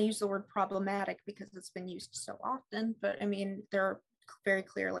 I don't want to use the word problematic because it's been used so often, but I mean, there are very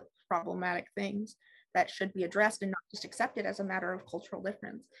clearly problematic things that should be addressed and not just accepted as a matter of cultural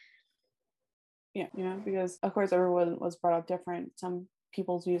difference. Yeah, because of course everyone was brought up different. Some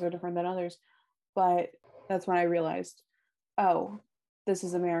people's views are different than others, but that's when I realized, oh, this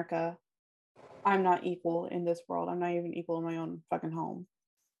is America. I'm not equal in this world. I'm not even equal in my own fucking home.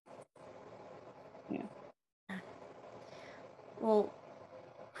 Yeah. Well,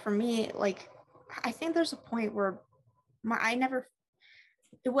 for me, like, I think there's a point where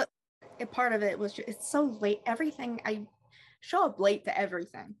part of it was just, it's so late. Everything, I show up late to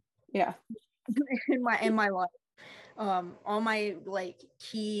everything. Yeah. in my life. All my like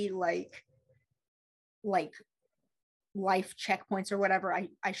key like life checkpoints or whatever,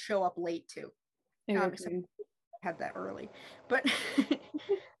 I show up late to. Except I had that early, but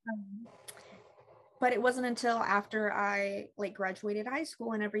but it wasn't until after I like graduated high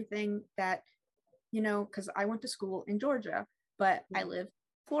school and everything that, because I went to school in Georgia, but I live in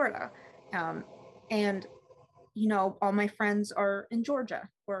Florida, and all my friends are in Georgia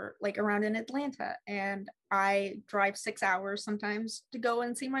or like around in Atlanta, and I drive 6 hours sometimes to go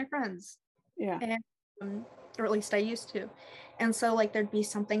and see my friends. Yeah. And or at least I used to. And so like there'd be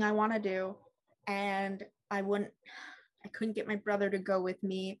something I want to do, and I couldn't get my brother to go with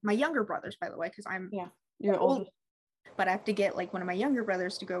me. My younger brothers, by the way, because I'm you're old, but I have to get like one of my younger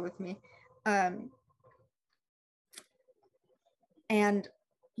brothers to go with me. And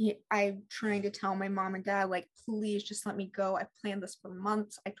I'm trying to tell my mom and dad, like, please just let me go. I planned this for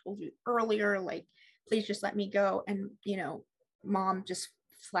months. I told you earlier, like, please just let me go. And, mom just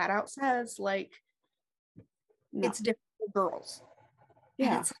flat out says, like, no. It's different for girls.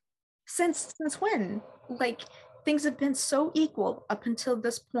 Yeah. And it's since when? Like, things have been so equal up until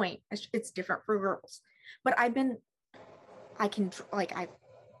this point. It's different for girls. But I've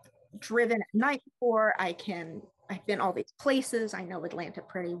driven at night before. I've been all these places. I know Atlanta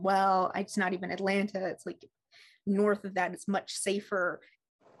pretty well. It's not even Atlanta. It's like north of that. It's much safer.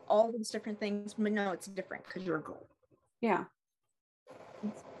 All these different things. But no, it's different because you're a girl. Yeah.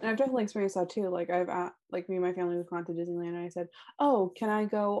 And I've definitely experienced that too. Like like me and my family, we've gone to Disneyland, and I said, oh, can I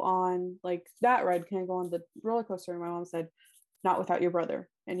go on like that ride? Can I go on the roller coaster? And my mom said, not without your brother.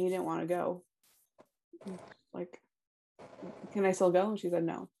 And he didn't want to go. Like, can I still go? And she said,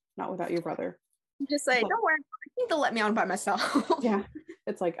 no, not without your brother. Just say, don't worry, I think they'll let me on by myself. Yeah.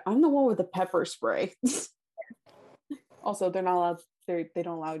 It's like, I'm the one with the pepper spray. Also, they're not allowed, they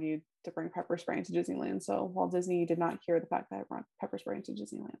don't allow you to bring pepper spray into Disneyland. So Walt Disney did not hear the fact that I brought pepper spray into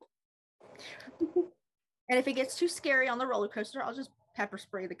Disneyland. And if it gets too scary on the roller coaster, I'll just pepper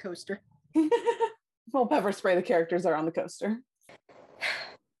spray the coaster. Well, pepper spray the characters that are on the coaster.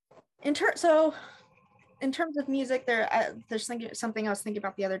 In terms of music, there's something I was thinking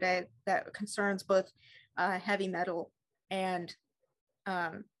about the other day that concerns both heavy metal and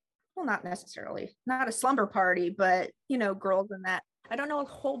well, not necessarily, not a slumber party, but girls and that. I don't know a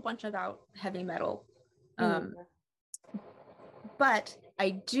whole bunch about heavy metal, but I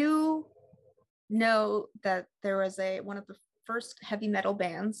do know that there was one of the first heavy metal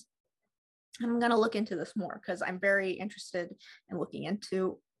bands I'm going to look into this more because I'm very interested in looking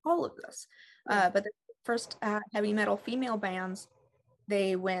into all of this. But the first heavy metal female bands,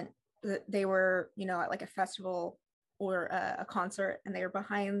 they were, at like a festival or a concert, and they were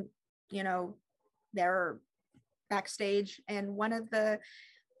behind, their backstage. And one of the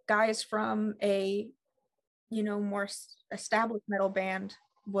guys from a, more established metal band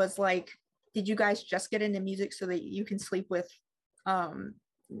was like, did you guys just get into music so that you can sleep with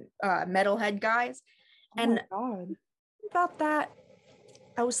metalhead guys? Oh and my God. about that,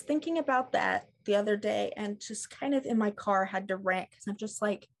 I was thinking about that the other day, and just kind of in my car had to rant because I'm just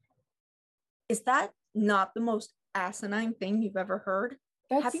like, is that not the most asinine thing you've ever heard?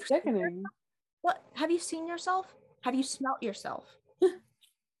 That's sickening. What? Have you seen yourself? Have you smelt yourself?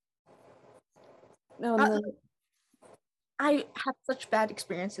 No, I have such bad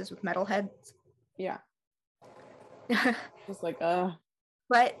experiences with metalheads. yeah. Just like,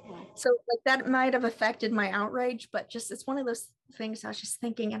 But so like that might have affected my outrage, but just it's one of those things I was just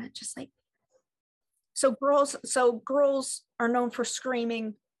thinking, and it just like, so girls are known for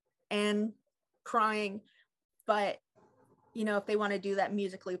screaming and crying, but if they want to do that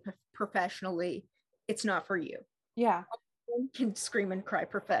musically professionally, it's not for you. yeah. Women can scream and cry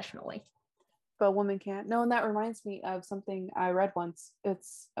professionally, but women can't. No, and that reminds me of something I read once.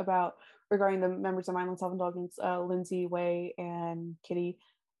 It's about regarding the members of Mindless Self-Indulgence, Lindsay, Way, and Kitty.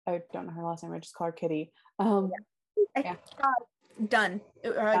 I don't know her last name. I just call her Kitty. Yeah. Dunn.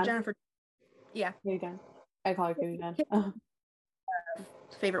 Jennifer. Yeah. Kitty Dunn. I call her Kitty Dunn.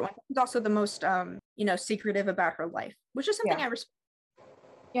 Favorite one. She's also the most, secretive about her life, which is something I respect.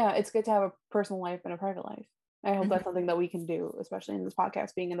 Yeah, it's good to have a personal life and a private life. I hope that's something that we can do, especially in this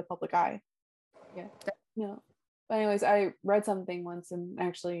podcast, being in the public eye. Yeah. But anyways, I read something once, and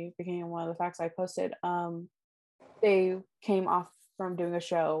actually became one of the facts I posted. They came off from doing a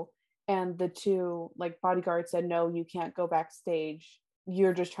show, and the two bodyguards said, "No, you can't go backstage.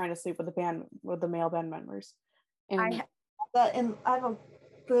 You're just trying to sleep with the male band members." And I have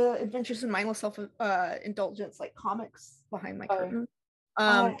the Adventures in Mindless Self Indulgence comics behind my curtain.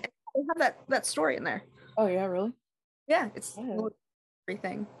 I have that story in there. Oh yeah, really? Yeah, it's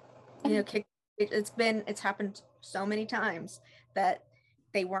everything. It's happened so many times that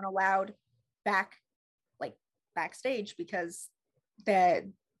they weren't allowed backstage because that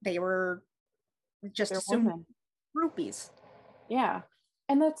they were just assumed groupies. Yeah,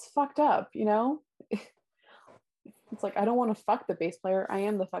 and that's fucked up. It's like, I don't want to fuck the bass player. I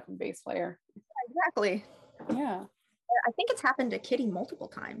am the fucking bass player. Exactly. Yeah. I think it's happened to Kitty multiple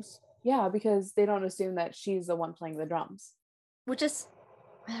times. Yeah, because they don't assume that she's the one playing the drums. Which is,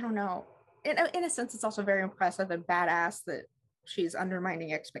 I don't know. In a sense, it's also very impressive and badass that she's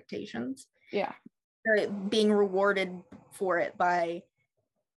undermining expectations. Yeah. Being rewarded for it by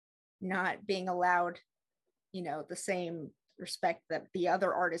not being allowed, the same respect that the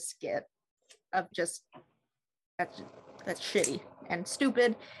other artists get, of just that's shitty and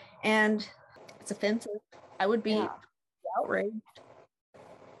stupid, and it's offensive. I would be outraged.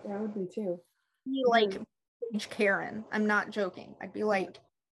 Yeah, I would be too. Be like Karen. I'm not joking. I'd be like,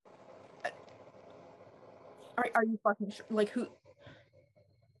 are you fucking sure? Like,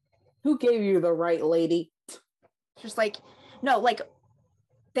 who gave you the right, lady? Just like, no, like,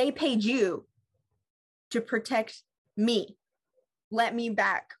 they paid you to protect me. Let me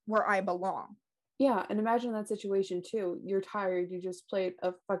back where I belong. Yeah, and imagine that situation too. You're tired. You just played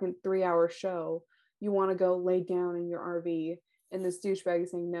a fucking 3-hour show. You want to go lay down in your RV, and this douchebag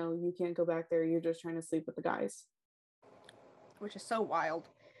is saying, "No, you can't go back there. You're just trying to sleep with the guys." Which is so wild.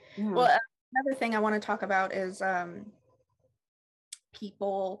 Yeah. Well, another thing I want to talk about is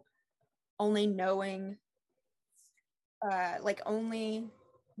people only knowing, only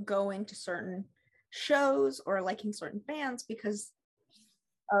going to certain shows or liking certain bands because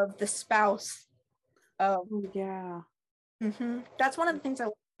of the spouse. Yeah. Mm-hmm. That's one of the things I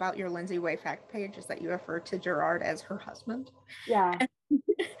like about your Lindsay Way fact page, is that you refer to Gerard as her husband. Yeah.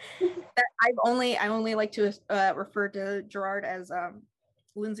 That I only like to refer to Gerard as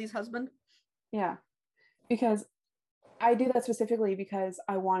Lindsay's husband. Yeah, because I do that specifically because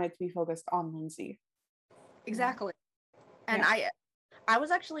I want it to be focused on Lindsay. Exactly. And I was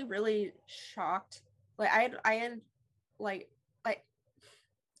actually really shocked. I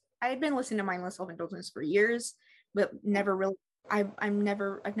had been listening to Mindless Self-Indulgence for years, but never really I've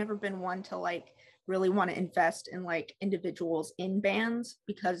never been one to really want to invest in individuals in bands,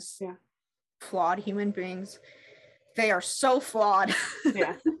 because flawed human beings, they are so flawed.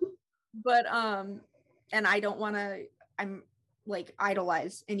 Yeah. But and I don't want to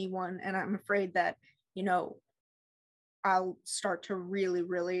idolize anyone, and I'm afraid that I'll start to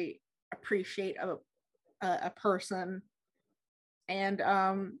really appreciate a person, and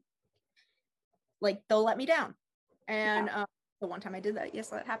like they'll let me down. And the one time I did that, yes,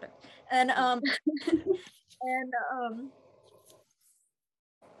 that happened. And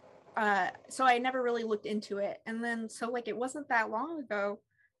so I never really looked into it. And then so like it wasn't that long ago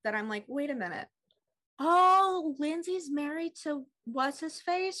that I'm like, wait a minute. Oh, Lindsay's married to what's his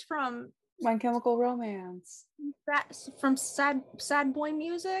face from My Chemical Romance. From sad boy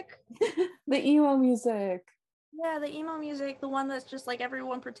music. The emo music. Yeah, the emo music, the one that's just like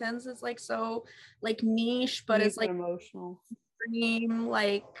everyone pretends is like so like niche, but it's like emotional, extreme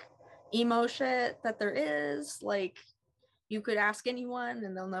like emo shit that there is. Like you could ask anyone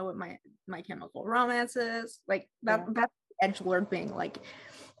and they'll know what my Chemical Romance is. Like that's edgelord being like,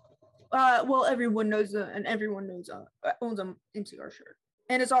 well, everyone knows and everyone knows owns a MCR shirt,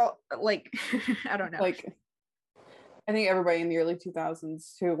 and it's all like I don't know. Like I think everybody in the early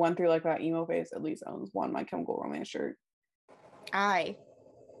 2000s who went through like that emo phase at least owns one My Chemical Romance shirt.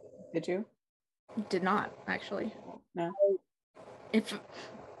 Did you? Did not actually. No.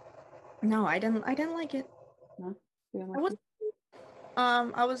 No, I didn't like it. No.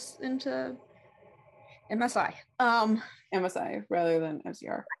 I was into MSI. MSI rather than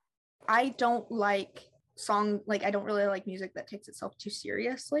MCR. I don't like I don't really like music that takes itself too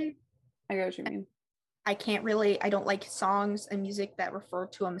seriously. I get what you mean. I don't like songs and music that refer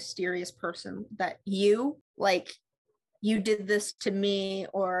to a mysterious person that you did this to me,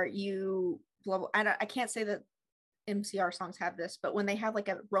 or you blah, blah. I can't say that MCR songs have this, but when they have like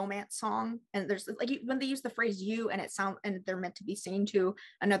a romance song and there's like when they use the phrase you and and they're meant to be singing to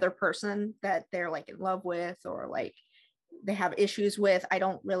another person that they're like in love with or like they have issues with, I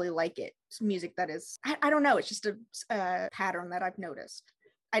don't really like it. It's music that is I don't know, it's just a pattern that I've noticed.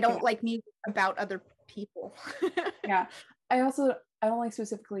 I don't like music about other people. Yeah. I don't like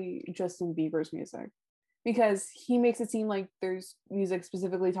specifically Justin Bieber's music because he makes it seem like there's music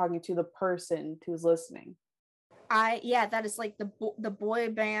specifically talking to the person who's listening. That is like the boy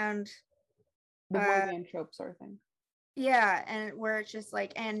band trope sort of thing. Yeah, and where it's just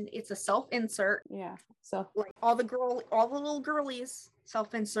like, and it's a self-insert. Yeah. So like all the little girlies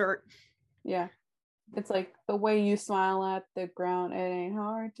self-insert. Yeah. It's like the way you smile at the ground, it ain't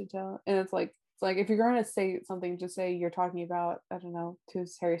hard to tell. And it's like if you're going to say something, just say you're talking about, I don't know, to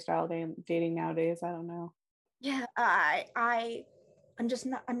Harry Styles dating nowadays. I don't know. Yeah, I'm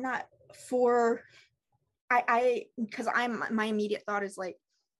not for. Because my immediate thought is like,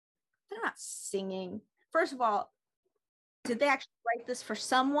 they're not singing. First of all, did they actually write this for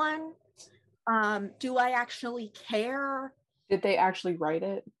someone? Do I actually care? Did they actually write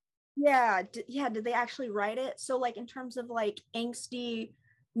it? Yeah, did they actually write it? So like in terms of like angsty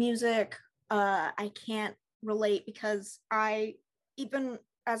music, I can't relate because even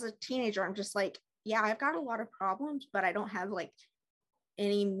as a teenager, I'm just like, yeah, I've got a lot of problems, but I don't have like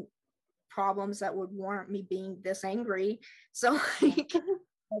any problems that would warrant me being this angry. So like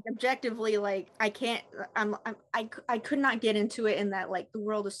objectively, like I can't, I could not get into it in that like the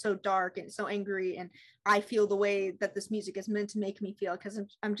world is so dark and so angry and I feel the way that this music is meant to make me feel, because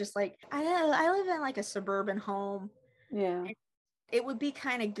I'm just like, I live in like a suburban home. Yeah. It would be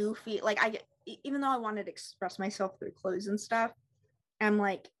kind of goofy. Like even though I wanted to express myself through clothes and stuff, I'm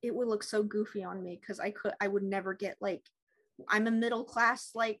like, it would look so goofy on me because I would never get like, I'm a middle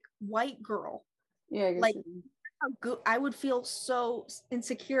class like white girl. Yeah, I guess like I would feel so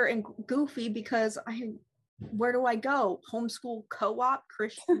insecure and goofy because where do I go? Homeschool co-op,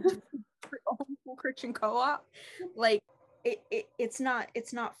 Christian homeschool Christian co-op. Like it's not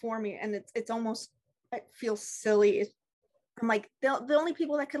for me, and it's almost, it feels silly. I'm like the only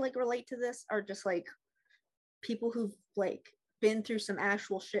people that could like relate to this are just like people who've like been through some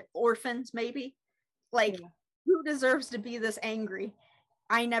actual shit, orphans maybe. Like who deserves to be this angry?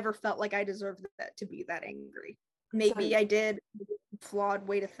 I never felt like I deserved that, to be that angry. Maybe I did, flawed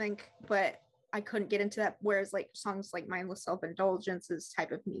way to think, but I couldn't get into that. Whereas like songs like Mindless Self-Indulgence's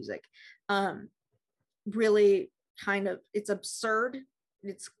type of music, really kind of, it's absurd,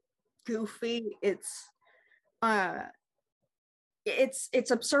 it's goofy, it's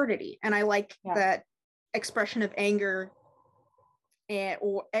absurdity, and I like that expression of anger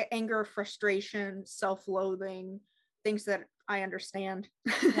or anger, frustration, self-loathing, things that I understand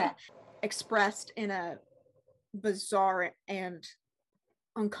expressed in a bizarre and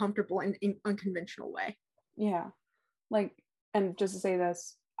uncomfortable and unconventional way. Yeah. Like, and just to say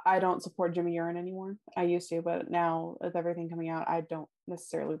this, I don't support Jimmy Urine anymore. I used to, but now with everything coming out, I don't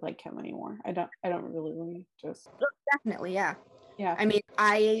necessarily like him anymore. I don't really just definitely, yeah. Yeah.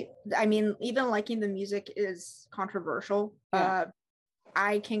 I mean even liking the music is controversial.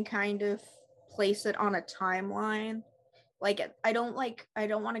 I can kind of place it on a timeline. Like I don't like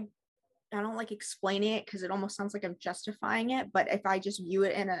explaining it because it almost sounds like I'm justifying it. But if I just view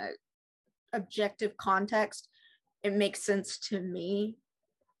it in a objective context, it makes sense to me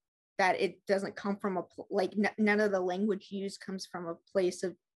that it doesn't come from none of the language used comes from a place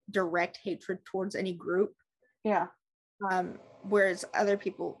of direct hatred towards any group. Yeah. Whereas other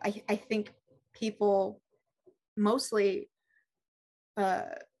people, I think people, mostly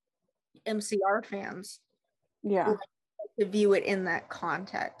MCR fans, Yeah. like to view it in that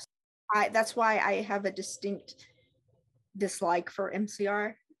context. That's why I have a distinct dislike for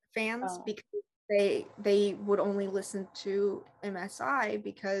MCR fans, because they would only listen to MSI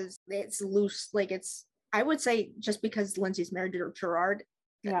because it's loose. Like I would say just because Lindsay's married to Gerard,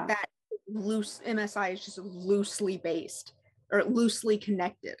 that loose MSI is just loosely based or loosely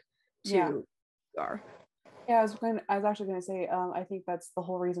connected to MCR. Yeah, I was actually going to say, I think that's the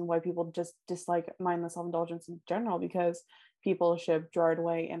whole reason why people just dislike mindless self-indulgence in general, because people ship Gerard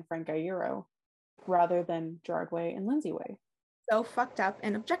Way and Frank Iero rather than Gerard Way and Lindsay Way. So fucked up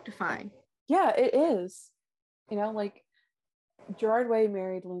and objectifying. Yeah, it is. You know, like Gerard Way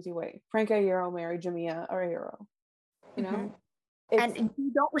married Lindsay Way. Frank Iero married Jamia Iero. You know? And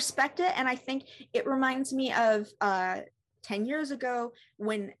you don't respect it. And I think it reminds me of 10 years ago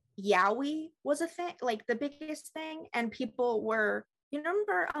when Yaoi was a thing, like the biggest thing, and people were, you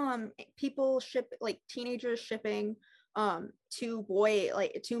remember people teenagers shipping two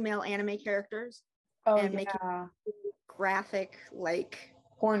male anime characters and making graphic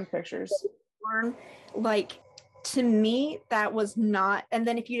porn pictures. Porn. Like, to me that was not, and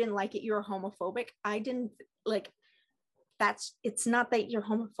then if you didn't like it, you're homophobic. I didn't like it's not that you're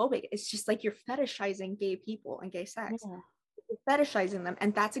homophobic, it's just like you're fetishizing gay people and gay sex. You're fetishizing them,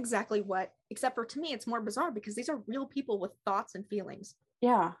 and that's exactly what, except for, to me it's more bizarre because these are real people with thoughts and feelings,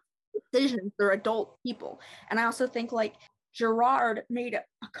 decisions. They're adult people. And I also think Gerard made a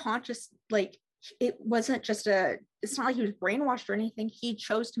conscious, it wasn't just it's not like he was brainwashed or anything. He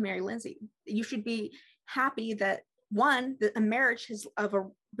chose to marry Lindsay. You should be happy that a marriage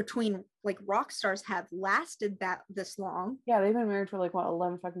between rock stars have lasted this long. Yeah, they've been married for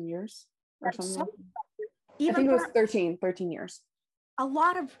 11 fucking years or something. I think it was 13 years. A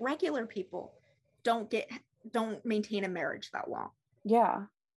lot of regular people don't maintain a marriage that long. Yeah.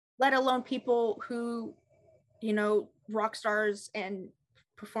 Let alone people who, rock stars and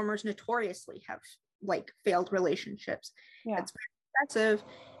performers notoriously have failed relationships. Yeah. It's very expensive.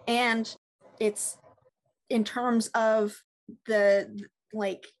 And it's, in terms of the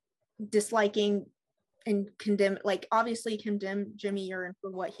disliking and condemn, obviously condemn Jimmy Urine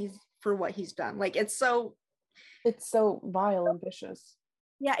for what he's done. It's so vile and vicious.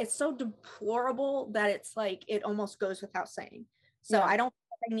 Yeah, it's so deplorable that it's it almost goes without saying. So I don't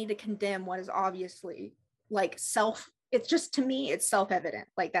think I need to condemn what is obviously it's just, to me, it's self-evident.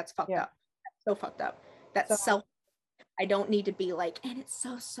 That's fucked up. That's so fucked up. That's I don't need to be and it's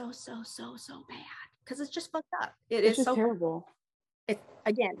so bad, because it's just fucked up. It's just so terrible. It's,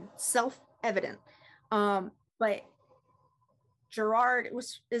 again, self-evident. But Gerard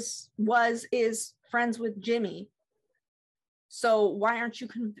is friends with Jimmy. So why aren't you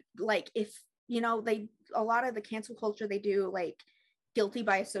if they, a lot of the cancel culture, they do guilty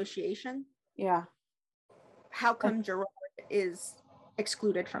by association. Yeah. How come Gerard is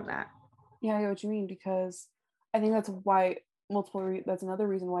excluded from that? Yeah, I know what you mean, because I think that's why that's another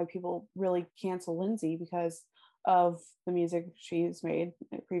reason why people really cancel Lindsay, because of the music she's made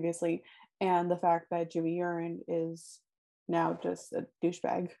previously and the fact that Jimmy Urine is now just a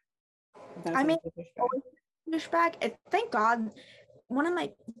douchebag. I mean, douchebag. Thank God. One of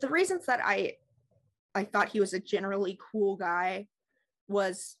the reasons that I thought he was a generally cool guy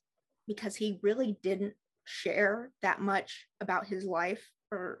was because he really didn't share that much about his life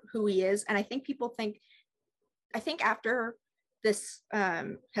or who he is. And I think people think after this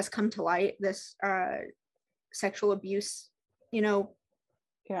has come to light, this sexual abuse,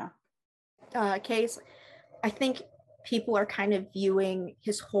 case, I think people are kind of viewing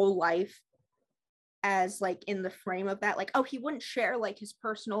his whole life as in the frame of that, oh, he wouldn't share his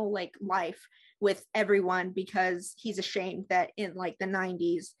personal life with everyone because he's ashamed that in the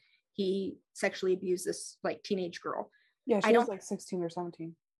 90s he sexually abused this teenage girl. Yeah, she was 16 or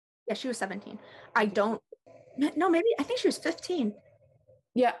 17. Yeah, she was 17. No, maybe, I think she was 15.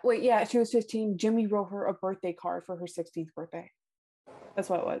 Yeah, wait, yeah, she was 15. Jimmy wrote her a birthday card for her 16th birthday. That's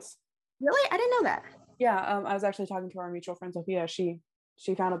what it was. Really? I didn't know that. Yeah, I was actually talking to our mutual friend Sophia. She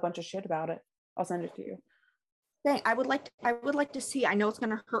found a bunch of shit about it. I'll send it to you. Dang, I would like to see. I know it's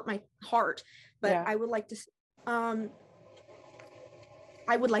gonna hurt my heart, but yeah. I would like to see.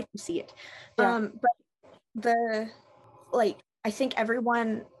 I would like to see it. Yeah. But I think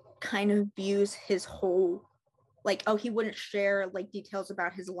everyone kind of views his whole, like, oh, he wouldn't share like details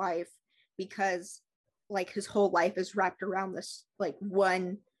about his life because like his whole life is wrapped around this like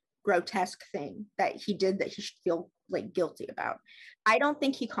one grotesque thing that he did that he should feel like guilty about. I don't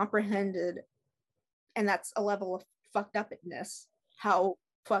think he comprehended, and that's a level of fucked upness, how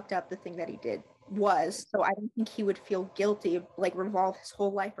fucked up the thing that he did was. So I don't think he would feel guilty, like revolve his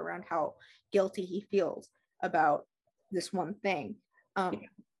whole life around how guilty he feels about this one thing.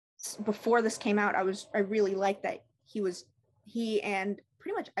 Before this came out, I really liked that he and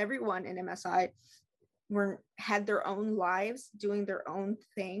pretty much everyone in MSI had their own lives, doing their own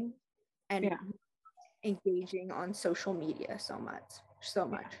thing, and engaging on social media so much.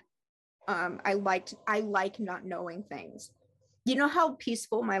 I like not knowing things. You know how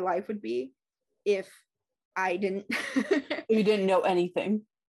peaceful my life would be if I didn't You didn't know anything.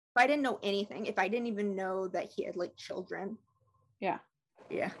 If I didn't know anything, if I didn't even know that he had like children. Yeah.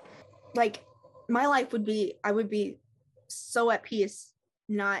 Like my life would be, I would be so at peace,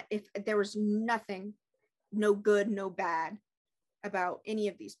 not if there was nothing, no good, no bad about any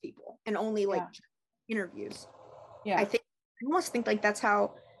of these people, and only like interviews. I almost think like that's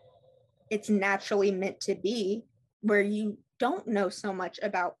how it's naturally meant to be, where you don't know so much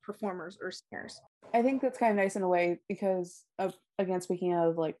about performers or singers. I think that's kind of nice in a way because of, again, speaking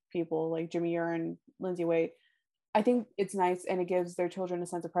of like people like Jimmy Ure and Lindsay Wade, I think it's nice and it gives their children a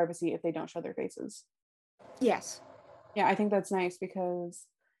sense of privacy if they don't show their faces. Yes. Yeah, I think that's nice because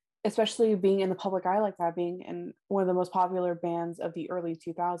especially being in the public eye like that, being in one of the most popular bands of the early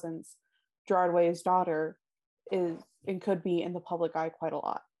 2000s, Gerard Way's daughter is and could be in the public eye quite a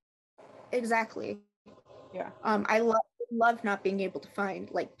lot. Exactly. Yeah. I love not being able to find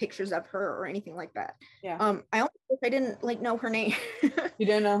like pictures of her or anything like that. Yeah. I almost wish I didn't like know her name. You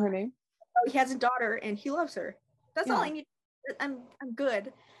didn't know her name? He has a daughter and he loves her. That's all I need. I'm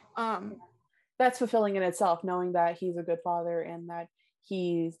good. That's fulfilling in itself, knowing that he's a good father and that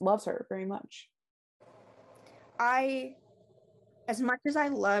he loves her very much. As much as I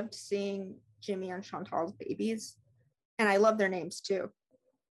loved seeing Jimmy and Chantal's babies, and I love their names too,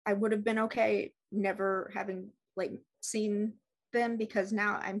 I would have been okay never having like seen them, because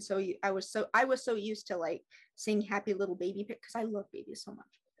now I was so used to like seeing happy little baby pics, because I love babies so much.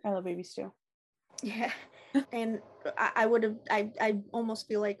 I love babies too. Yeah. And I almost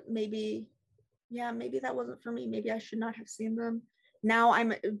feel like maybe that wasn't for me. Maybe I should not have seen them. Now I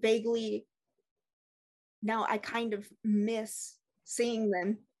kind of miss seeing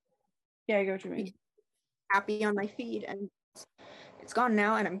them. Yeah, I get what you mean. Happy on my feed, and it's gone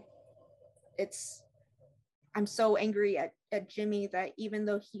now, and I'm so angry at Jimmy that even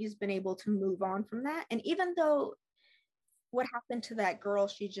though he's been able to move on from that, and even though what happened to that girl,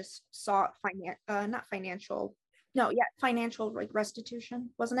 she just sought financial like restitution,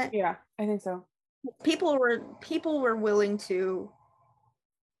 wasn't it? Yeah, I think so. People were willing to,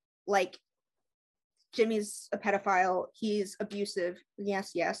 like, Jimmy's a pedophile, he's abusive,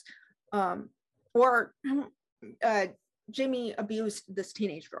 yes, or Jimmy abused this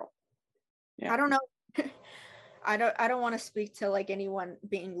teenage girl. I don't know. I don't want to speak to like anyone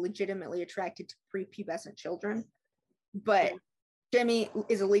being legitimately attracted to prepubescent children, but Jimmy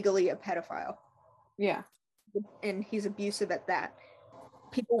is illegally a pedophile. Yeah. And he's abusive at that.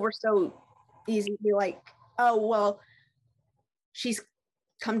 People were so easy to be like, oh, well, she's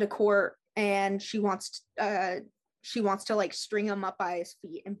come to court and she wants to like string him up by his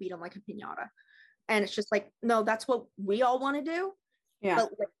feet and beat him like a piñata. And it's just like, no, that's what we all want to do. Yeah.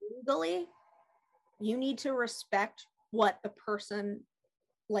 But like, legally, you need to respect what the person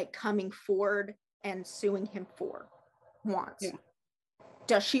like coming forward and suing him for wants. Yeah.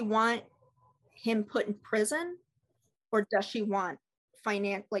 Does she want him put in prison, or does she want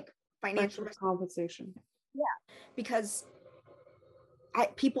financial compensation? Yeah, because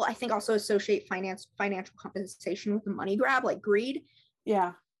people I think also associate financial compensation with the money grab, like greed.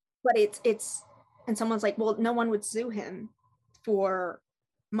 Yeah. But it's and someone's like, well, no one would sue him for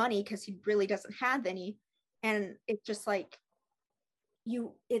money because he really doesn't have any. And it's just like,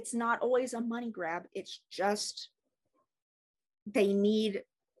 it's not always a money grab. It's just they need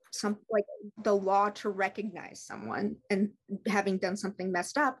some, like, the law to recognize someone and having done something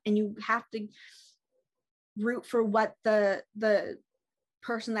messed up, and you have to root for what the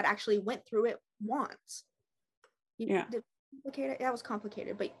person that actually went through it wants. That was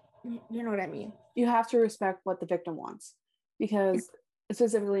complicated, but you know what I mean. You have to respect what the victim wants, because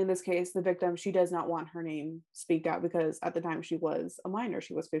specifically in this case, the victim, she does not want her name speaked out because at the time she was a minor.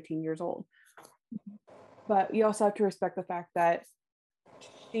 She was 15 years old. But you also have to respect the fact that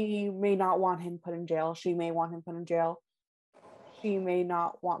she may not want him put in jail. She may want him put in jail. She may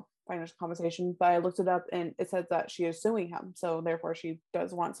not want financial compensation, but I looked it up and it says that she is suing him. So therefore she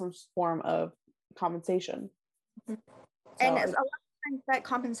does want some form of compensation. And a lot of times that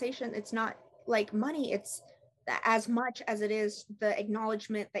compensation, it's not like money, it's as much as it is the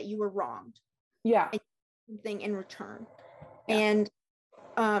acknowledgement that you were wronged. Yeah. Something in return. Yeah. And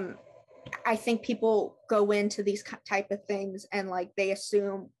I think people go into these type of things and like they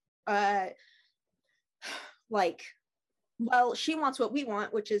assume like, well, she wants what we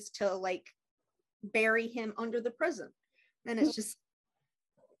want, which is to like bury him under the prison. And it's just,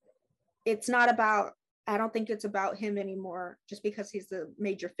 it's not about, I don't think it's about him anymore just because he's the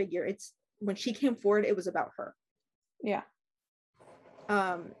major figure. It's when she came forward, it was about her. Yeah.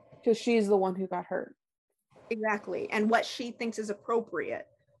 Because she's the one who got hurt. Exactly. And what she thinks is appropriate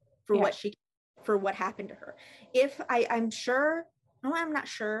for what happened to her. If I'm sure, no, I'm not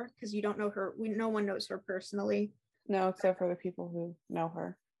sure because you don't know her. No one knows her personally. No, except for the people who know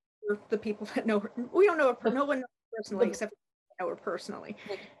her. Or the people that know her. We don't know her. No one knows her personally except for know her personally.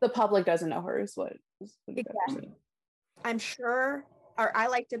 The public doesn't know her is what exactly. I'm sure, or I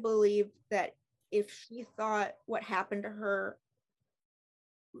like to believe that if she thought what happened to her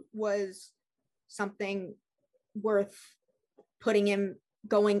was something worth putting him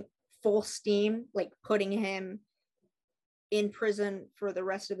going full steam, like putting him in prison for the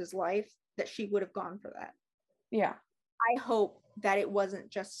rest of his life, that she would have gone for that. Yeah. I hope that it wasn't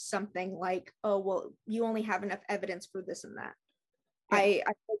just something like, oh, well, you only have enough evidence for this and that. Yeah.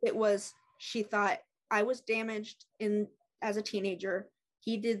 I hope it was, she thought, I was damaged as a teenager.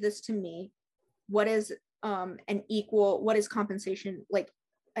 He did this to me. What is what is compensation? Like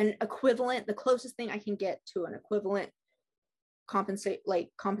an equivalent, the closest thing I can get to an equivalent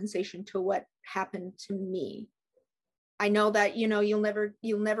compensation to what happened to me. I know that, you'll never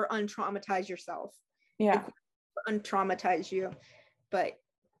untraumatize yourself. Yeah. Untraumatize you, but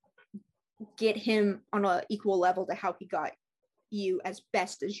get him on an equal level to how he got you as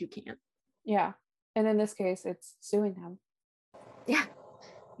best as you can. Yeah. And in this case, it's suing him. Yeah.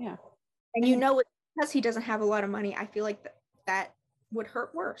 Yeah. And because he doesn't have a lot of money, I feel like that would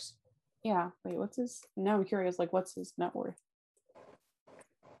hurt worse. Yeah. Wait, now I'm curious, like, what's his net worth?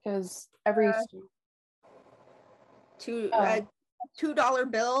 Because every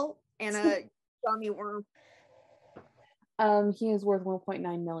 $2 bill and a gummy worm. He is worth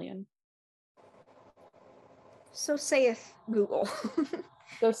 1.9 million. So saith Google.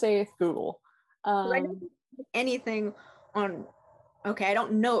 So saith Google. I don't anything on. Okay, I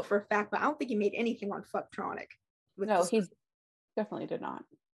don't know it for a fact, but I don't think he made anything on Fucktronic. No, he definitely did not.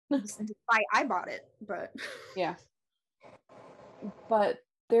 I bought it, but yeah. But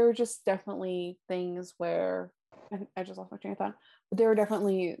there were just definitely things where I just lost my train of thought. But there were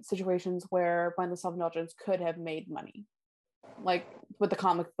definitely situations where Mindless Self-Indulgence could have made money, like with the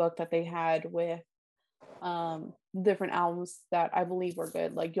comic book that they had with different albums that I believe were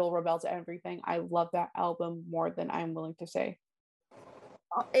good, like You'll Rebel to Everything. I love that album more than I'm willing to say.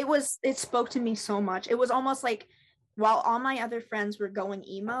 It spoke to me so much. It was almost like while all my other friends were going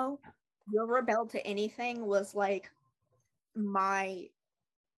emo, You'll Rebel to Anything was like my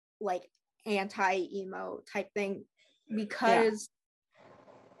like anti-emo type thing, because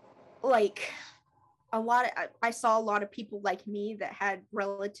like I saw a lot of people like me that had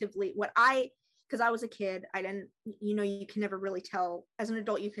relatively because I was a kid, I didn't, you can never really tell. As an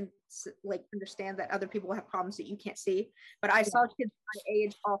adult, you can like understand that other people have problems that you can't see. But I saw kids my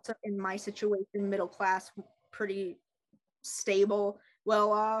age also in my situation, middle class, pretty stable,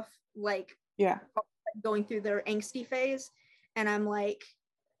 well off, like going through their angsty phase. And I'm like,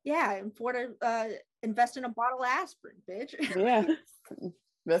 yeah, I'm for to invest in a bottle of aspirin, bitch. Yeah.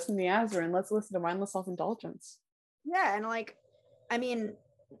 Invest in the aspirin. Let's listen to Mindless Self-Indulgence. Yeah, and like, I mean,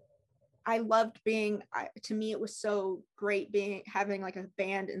 I loved to me it was so great having like a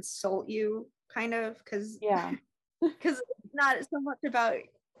band insult you, kind of, because it's not so much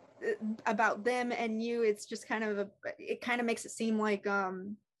about them and you. It's just kind of it kind of makes it seem like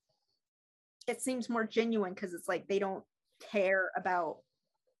it seems more genuine, because it's like they don't care about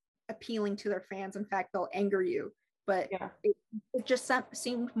appealing to their fans. In fact, they'll anger you, but it just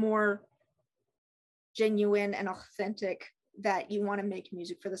seemed more genuine and authentic, that you want to make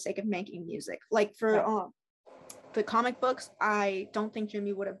music for the sake of making music. Like for the comic books, I don't think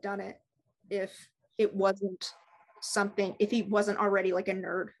Jimmy would have done it if it wasn't if he wasn't already like a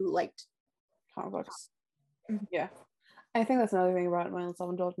nerd who liked comic books. Yeah, I think that's another thing about Mindless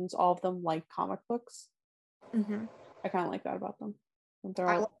Self-Indulgence. All of them like comic books. I kind of like that about them. They're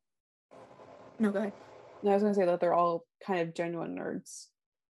all... No, go ahead. No, I was gonna say that they're all kind of genuine nerds.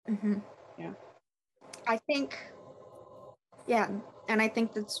 Mm-hmm. Yeah. I think, yeah, and I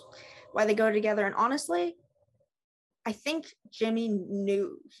think that's why they go together. And honestly, I think Jimmy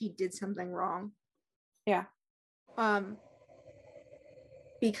knew he did something wrong. Yeah.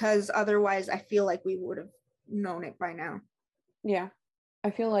 Because otherwise I feel like we would have known it by now. Yeah. I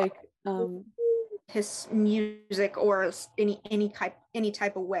feel like his music or any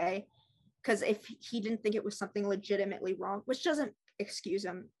type of way, because if he didn't think it was something legitimately wrong, which doesn't excuse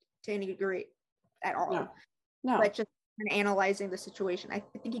him to any degree at all, no. but just analyzing the situation, I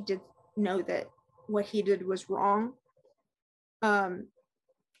think he did know that what he did was wrong,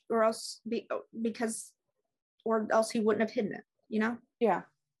 or else or else he wouldn't have hidden it, you know? Yeah.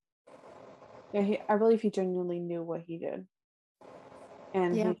 I believe he genuinely knew what he did,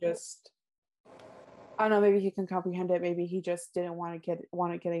 and he just, I don't know, maybe he can comprehend it, maybe he just didn't want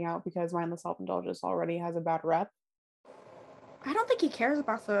it getting out because mindless self-indulgence already has a bad rep. I don't think he cares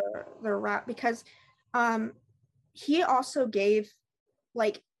about the rap, because he also gave,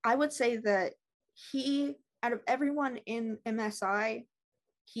 like, I would say that he, out of everyone in MSI,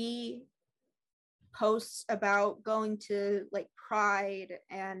 he posts about going to like Pride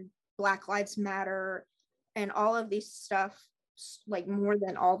and Black Lives Matter and all of these stuff, like, more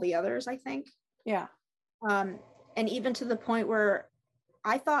than all the others, I think. Yeah. And even to the point where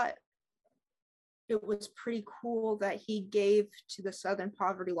I thought it was pretty cool that he gave to the Southern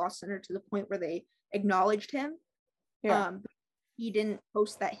Poverty Law Center, to the point where they acknowledged him. Yeah. He didn't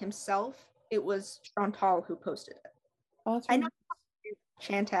post that himself. It was Chantal who posted it. Oh, that's I right. know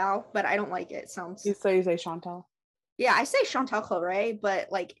Chantal, but I don't like it. Sounds. So you say Chantal? Yeah, I say Chantal Claret,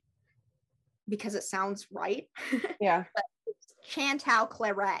 but like, because it sounds right. Yeah. But it's Chantal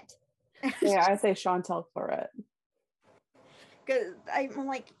Claret. Yeah, I say Chantal Claret. Because I'm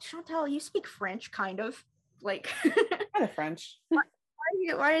like, Chantal, you speak French, kind of. Like, kind of French.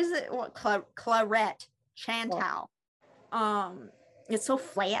 why is it what Claret? Chantal. Oh. It's so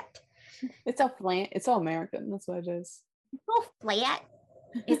flat. It's so flat. It's so American. That's what it is. It's so flat.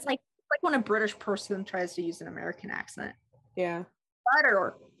 It's like when a British person tries to use an American accent. Yeah.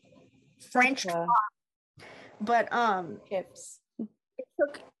 Butter. French. But hips. It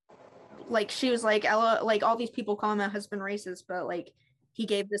took, like, she was like, Ella, like, all these people call my husband racist, but like, he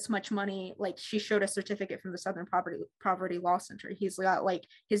gave this much money. Like, she showed a certificate from the Southern Poverty Law Center. He's got like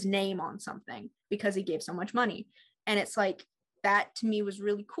his name on something because he gave so much money. And it's like, that to me was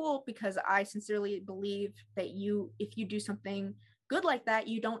really cool, because I sincerely believe that if you do something good like that,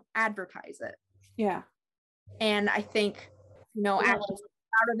 you don't advertise it. Yeah. And I think, actions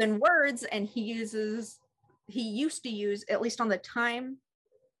are louder than words, and he used to use, at least on the time,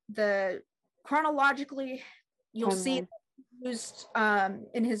 the chronologically, you'll see used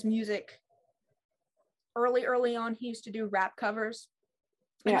in his music early on. He used to do rap covers,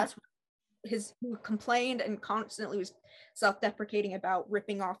 and that's he complained and constantly was self-deprecating about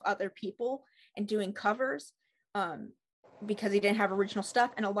ripping off other people and doing covers, because he didn't have original stuff,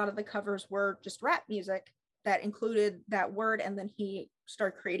 and a lot of the covers were just rap music that included that word, and then he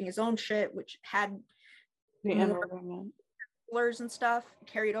started creating his own shit, which had more slurs and stuff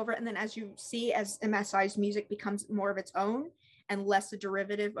carried over. And then, as you see, as MSI's music becomes more of its own and less a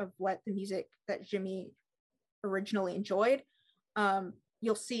derivative of what the music that Jimmy originally enjoyed,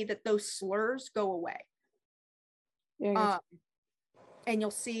 you'll see that those slurs go away. And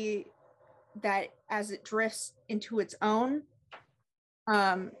you'll see that as it drifts into its own,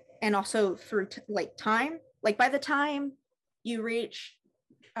 and also through like time, like by the time you reach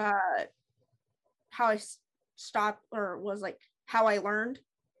how I stopped, or was like how I learned,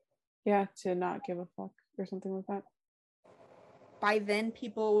 to not give a fuck or something like that. By then, I think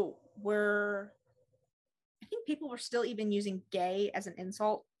people were still even using gay as an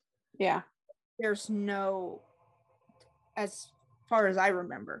insult. Yeah. There's no, as far as I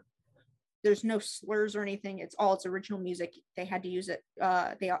remember, there's no slurs or anything. It's all its original music. They had to use it.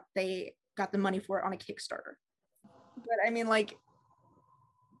 They got the money for it on a Kickstarter. But I mean, like,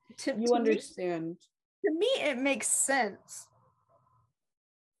 you understand. To me, it makes sense,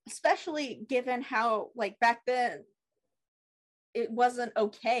 especially given how, like, back then it wasn't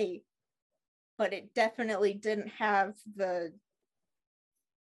okay, but it definitely didn't have the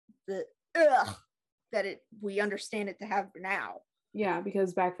that we understand it to have now. Yeah,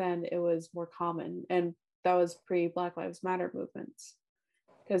 because back then it was more common, and that was pre-Black Lives Matter movements.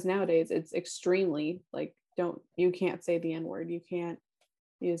 Because nowadays it's extremely like, you can't say the N-word, you can't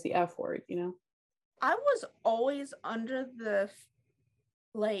use the F word, I was always under the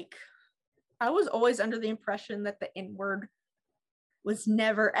impression that the N-word was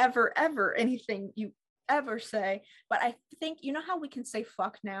never, ever, ever anything you ever say, but I think, you know how we can say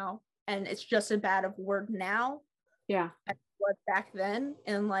fuck now and it's just as bad of word now Yeah. as it was back then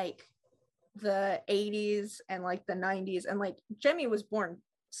in like the 80s and like the 90s, and like Jimmy was born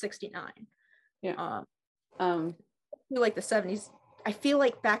 69. Yeah. Like the 70s. I feel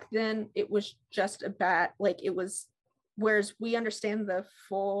like back then it was just a bad, like it was, whereas we understand the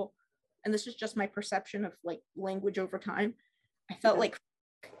full, and this is just my perception of like language over time. I felt like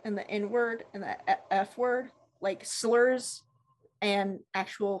and the N word and the F word, like slurs and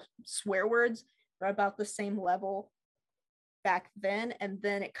actual swear words, are about the same level back then, and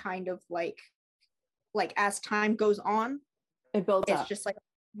then it kind of like as time goes on, it builds it's up. just like,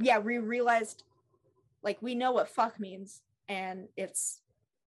 yeah, we realized like we know what fuck means, and it's,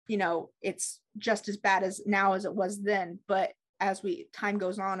 you know, it's just as bad as now as it was then, but as time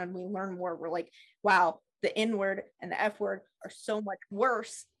goes on and we learn more, we're like, wow, the N word and the F word are so much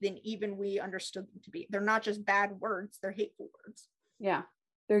worse than even we understood them to be. They're not just bad words, they're hateful words. Yeah,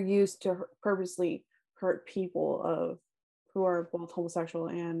 they're used to purposely hurt people who are both homosexual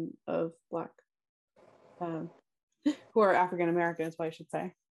and of Black, who are African American, is what I should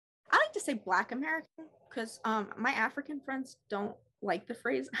say. I like to say Black American because my African friends don't like the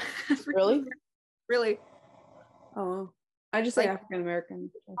phrase. Really? Really? Oh, I just say like, African American.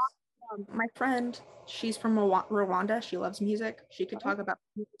 My friend, she's from Rwanda. She loves music. She could talk about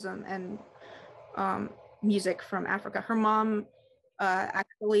feminism and music from Africa. Her mom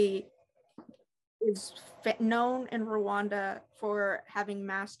actually is known in Rwanda for having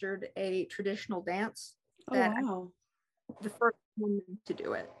mastered a traditional dance. Wow. The first woman to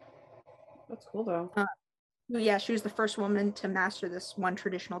do it. That's cool though. Yeah, she was the first woman to master this one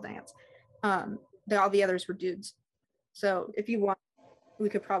traditional dance. All the others were dudes. So if you want, we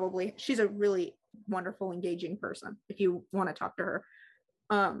could probably, she's a really wonderful, engaging person if you want to talk to her.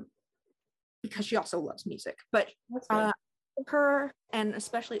 Because she also loves music. But her, and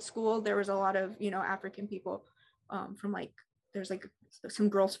especially at school, there was a lot of, you know, African people from like, there's like some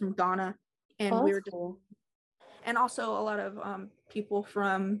girls from Ghana, and we were cool. And also a lot of people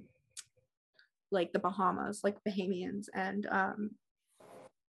from like the Bahamas, like Bahamians, and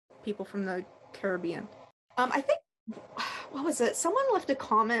people from the Caribbean. I think, what was it? Someone left a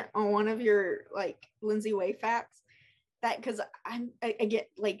comment on one of your like Lindsay Way facts, that because I get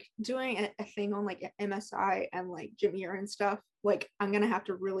like doing a thing on like MSI and like Jameer and stuff. Like I'm gonna have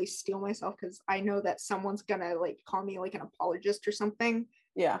to really steel myself because I know that someone's gonna like call me like an apologist or something.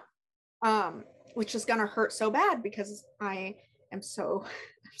 Yeah. Which is gonna hurt so bad because I am so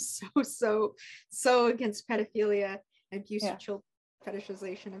against pedophilia and abuse of children,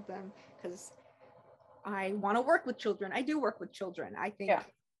 fetishization of them, because I want to work with children. I do work with children. I think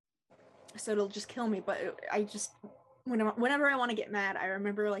so. It'll just kill me. But I just whenever I want to get mad, I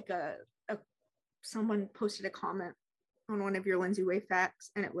remember like someone posted a comment on one of your Lindsay Way facts,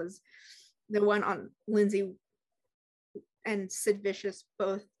 and it was the one on Lindsay and Sid Vicious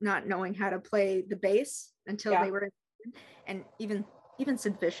both not knowing how to play the bass until they were, and even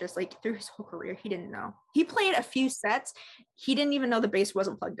Sid Vicious, like through his whole career, he didn't know. He played a few sets, he didn't even know the bass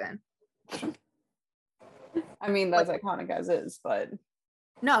wasn't plugged in. I mean, that's like, iconic as is, but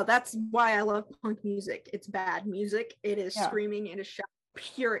no, that's why I love punk music. It's bad music. It is screaming. It is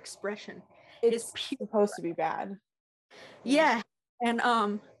pure expression. It's supposed to be bad. Yeah. And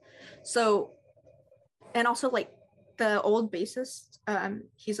so, and also like the old bassist,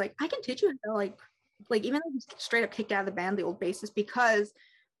 he's like, I can teach you how to like even though he's straight up kicked out of the band, the old bassist, because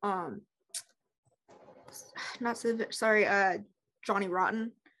Johnny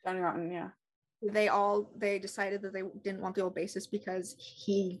Rotten, yeah, they decided that they didn't want the old bassist because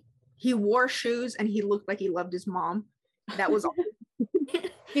he wore shoes and he looked like he loved his mom. That was all.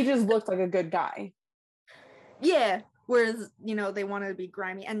 He just looked like a good guy. Yeah, whereas, you know, they wanted to be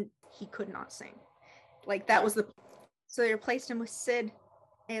grimy, and he could not sing. Like that was so they replaced him with Sid,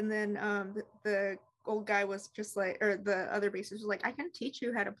 and then the old guy was just like, or the other bassist was like, I can teach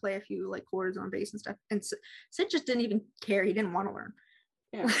you how to play a few like chords on bass and stuff. And Sid just didn't even care. He didn't want to learn.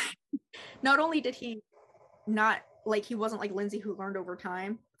 Yeah. Not only did he not, like, he wasn't like Lindsay who learned over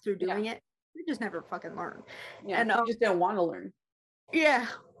time through doing it. He just never fucking learned. Yeah, and he just didn't want to learn. Yeah,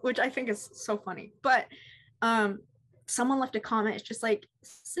 which I think is so funny. But someone left a comment. It's just like,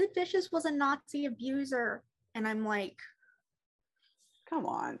 Sid Vicious was a Nazi abuser, and I'm like, come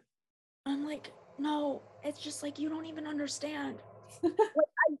on. I'm like, no, it's just like, you don't even understand.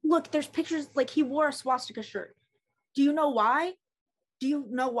 Look, there's pictures, like he wore a swastika shirt. Do you know why? Do you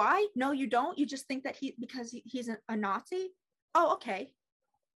know why? No, you don't. You just think that because he's a Nazi. Oh, okay.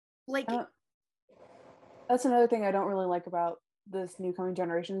 Like, that's another thing I don't really like about this new coming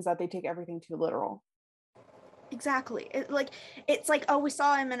generation, is that they take everything too literal. Exactly. It's like, oh, we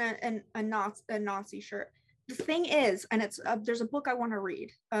saw him in a Nazi shirt. The thing is, and it's there's a book I want to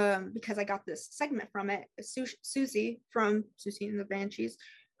read because I got this segment from it. Susie from Susie and the Banshees,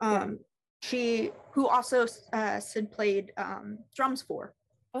 she who also Sid played drums for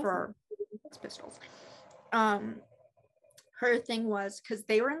Sex Pistols. Her thing was because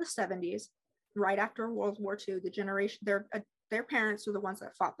they were in the 70s, right after World War II. The generation their parents were the ones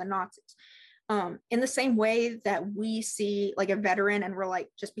that fought the Nazis. In the same way that we see like a veteran and we're like,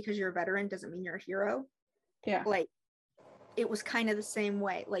 just because you're a veteran doesn't mean you're a hero. Yeah. Like it was kind of the same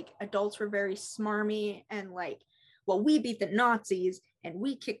way. Like adults were very smarmy and like, well, we beat the Nazis and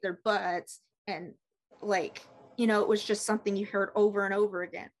we kicked their butts. And like, you know, it was just something you heard over and over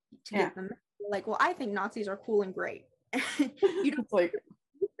again to give them like, well, I think Nazis are cool and great. You don't like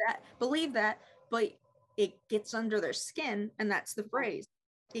believe that, but it gets under their skin. And that's the phrase.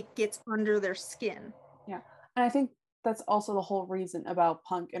 It gets under their skin. Yeah. And I think that's also the whole reason about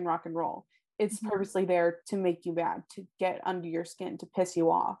punk and rock and roll. It's purposely there to make you mad, to get under your skin, to piss you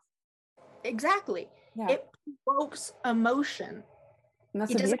off. Exactly. Yeah. It provokes emotion. And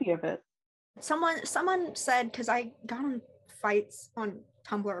that's the beauty of it. Someone said, because I got in fights on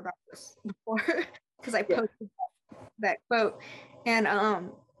Tumblr about this before, because I posted that quote. And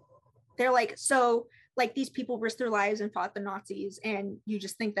they're like, so like these people risked their lives and fought the Nazis and you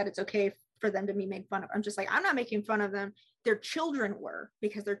just think that it's okay for them to be made fun of. I'm just like, I'm not making fun of them. Their children were,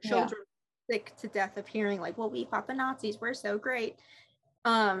 because their children were sick to death of hearing like, well, we fought the Nazis, we're so great.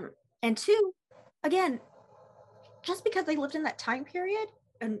 And two, again, just because they lived in that time period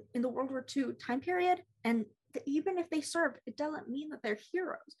and in the World War II time period, and even if they served, it doesn't mean that they're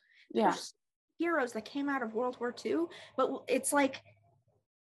heroes. Yeah. There's heroes that came out of World War II, but it's like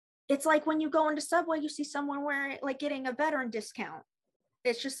when you go into Subway, you see someone wearing like getting a veteran discount.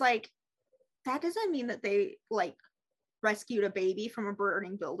 It's just like, that doesn't mean that they like rescued a baby from a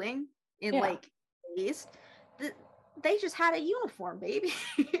burning building in like days. They just had a uniform, baby.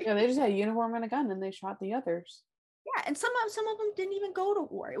 Yeah, they just had a uniform and a gun and they shot the others. Yeah, and some of them didn't even go to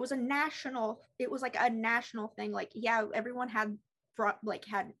war. It was like a national thing. Like, yeah, everyone had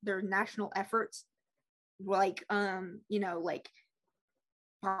their national efforts. Like, you know, like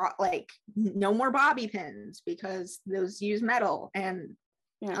no more bobby pins because those use metal, and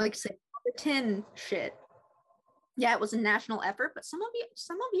like say the tin shit. Yeah, it was a national effort, but some of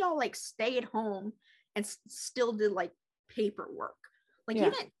y'all like stayed home and still did like paperwork. Like you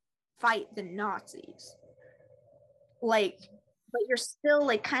didn't fight the Nazis. Like, but you're still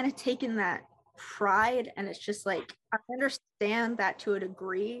like kind of taking that pride, and it's just like, I understand that to a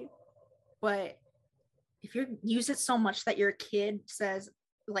degree, but if you use it so much that your kid says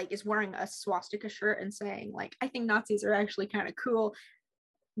like is wearing a swastika shirt and saying like, I think Nazis are actually kind of cool,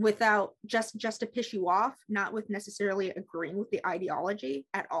 without just to piss you off, not with necessarily agreeing with the ideology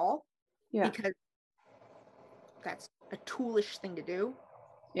at all, because that's a toolish thing to do.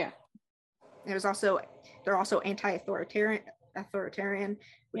 They're also anti-authoritarian,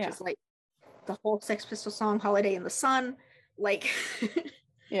 which is like the whole Sex Pistols song "Holiday in the Sun," like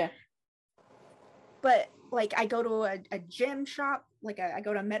But like I go to a gym shop, like I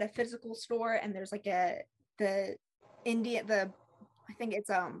go to a metaphysical store, and there's like I think it's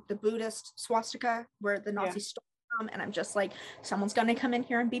the Buddhist swastika where the Nazis stole from, and I'm just like, someone's gonna come in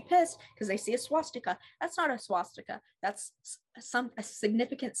here and be pissed because they see a swastika. That's not a swastika. That's a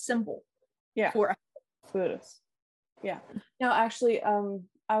significant symbol. For a Buddhist. No, actually,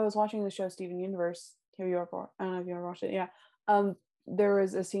 I was watching the show Steven Universe. I don't know if you ever watched it. There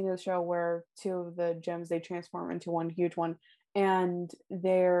was a scene of the show where two of the gems, they transform into one huge one, and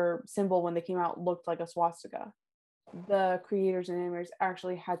their symbol when they came out looked like a swastika. The creators and animators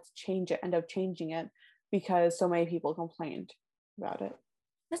actually had to end up changing it because so many people complained about it.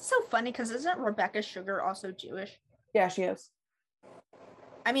 That's so funny because isn't Rebecca Sugar also Jewish? Yeah, she is.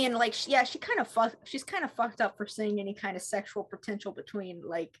 I mean, like, she's kind of fucked up for seeing any kind of sexual potential between,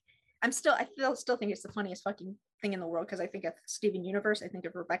 like, I still think it's the funniest fucking thing in the world because I think of Steven Universe, I think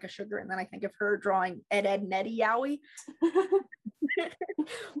of Rebecca Sugar, and then I think of her drawing Ed Nettie Yowie. But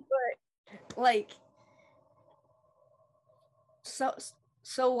like, so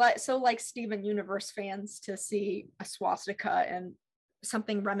like Steven Universe fans to see a swastika and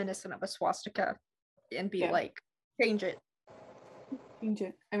something reminiscent of a swastika and be like, change it.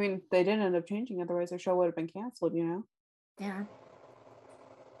 I mean, they didn't end up changing, otherwise their show would have been canceled, you know? Yeah.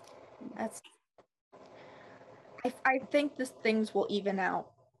 I think things will even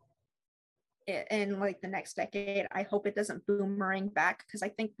out in like the next decade. I hope it doesn't boomerang back, because I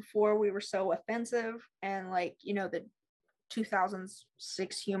think before we were so offensive, and like, you know, the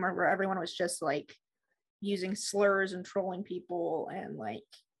 2006 humor where everyone was just like using slurs and trolling people and like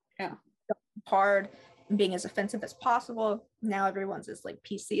Yeah. hard and being as offensive as possible. Now everyone's as like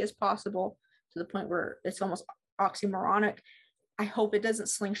PC as possible, to the point where it's almost oxymoronic. I hope it doesn't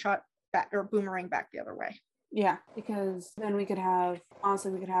slingshot back or boomerang back the other way. Yeah, because then we could have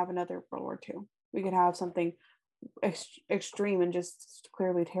another World War II. We could have something extreme and just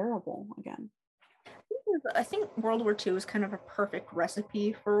clearly terrible again. I think World War II is kind of a perfect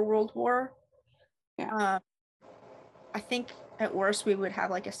recipe for a world war. Yeah. I think at worst we would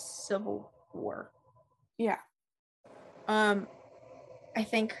have like a civil war. Yeah. I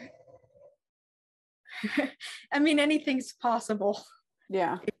think I mean anything's possible.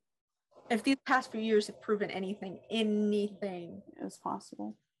 Yeah. If these past few years have proven anything is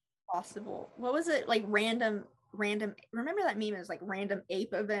possible. What was it, like random remember that meme is like random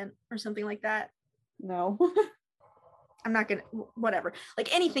ape event or something like that? No. I'm not gonna, whatever,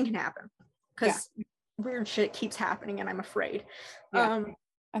 like anything can happen because weird shit keeps happening and I'm afraid. I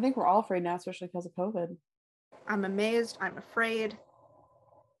think we're all afraid now, especially because of COVID. I'm amazed, I'm afraid,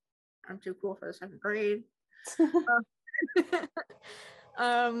 I'm too cool for the 7th grade.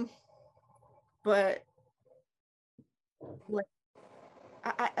 But like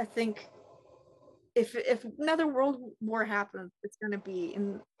I think if another world war happens, it's going to be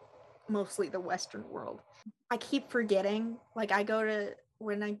in mostly the Western world. I keep forgetting, like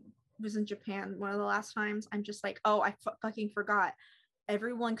when I was in Japan one of the last times, I'm just like, oh, I fucking forgot.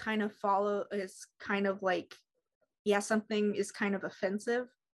 Everyone kind of is kind of like, yeah, something is kind of offensive,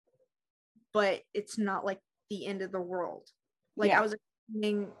 but it's not like the end of the world. Like I was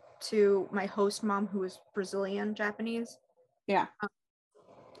explaining to my host mom, who is Brazilian Japanese. Yeah.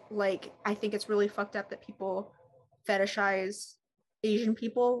 Like, I think it's really fucked up that people fetishize Asian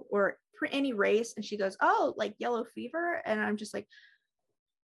people or for any race. And she goes, oh, like yellow fever. And I'm just like,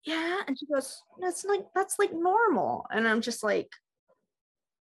 yeah. And she goes, that's like normal. And I'm just like,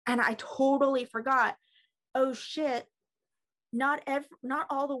 and I totally forgot, oh shit, not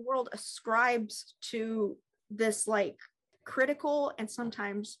all the world ascribes to this like critical and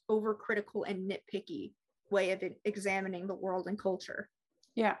sometimes overcritical and nitpicky way of examining the world and culture.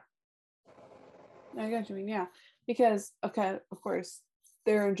 Yeah, I get what you mean. Yeah, because okay, of course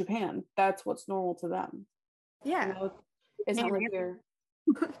they're in Japan. That's what's normal to them. Yeah, you know, it's not like here.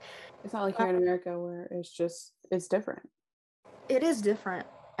 It's not like here in America where it's different. It is different.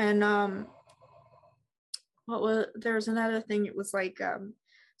 And there's another thing. It was like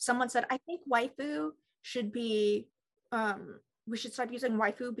someone said, I think waifu should be we should start using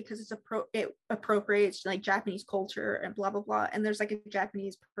waifu because it appropriates like Japanese culture and blah blah blah. And there's like a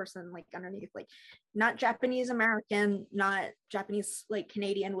Japanese person like underneath, like not Japanese American, not Japanese like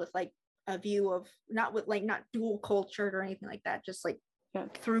Canadian, with like a view of not dual cultured or anything like that, just like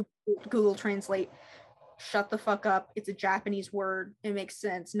through Google Translate. Shut the fuck up. It's a Japanese word. It makes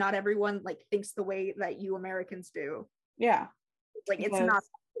sense. Not everyone like thinks the way that you Americans do. Yeah. Like it's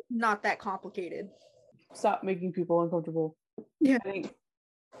not that complicated. Stop making people uncomfortable. Yeah.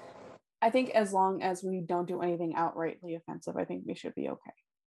 I think as long as we don't do anything outrightly offensive, I think we should be okay.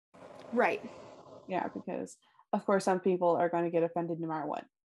 Right. Yeah, because of course some people are going to get offended no matter what.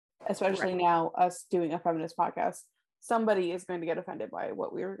 Especially now, us doing a feminist podcast. Somebody is going to get offended by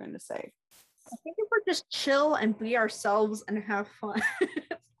what we were going to say. I think if we're just chill and be ourselves and have fun.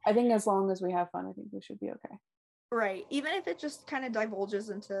 I think as long as we have fun, I think we should be okay. Right. Even if it just kind of divulges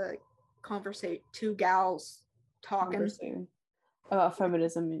into two gals talking about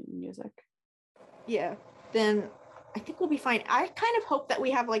feminism and music. Yeah. Then I think we'll be fine. I kind of hope that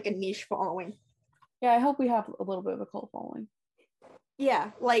we have like a niche following. Yeah, I hope we have a little bit of a cult following. Yeah,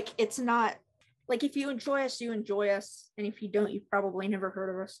 like it's not like if you enjoy us, you enjoy us. And if you don't, you've probably never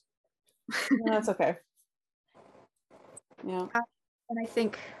heard of us. No, that's okay. Yeah. And I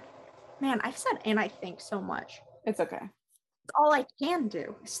think, man, I've said and I think so much. It's okay. All I can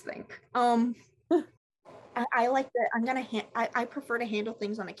do is think. I like that. I prefer to handle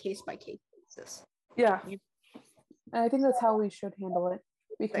things on a case by case basis. Yeah. And I think that's how we should handle it.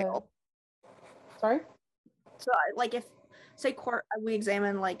 Because sorry? So like if say we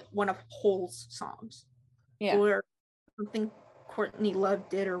examine like one of Hole's songs. Yeah. Or something Courtney Love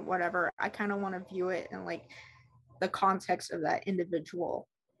did or whatever, I kind of want to view it in like the context of that individual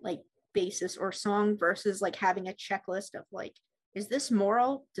like basis or song versus like having a checklist of like, is this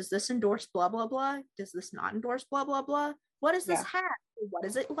moral? Does this endorse blah blah blah? Does this not endorse blah blah blah? What does this have? What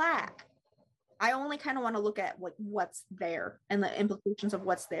does it lack? I only kind of want to look at like what's there and the implications of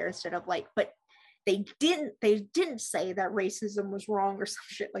what's there instead of like, but they didn't say that racism was wrong or some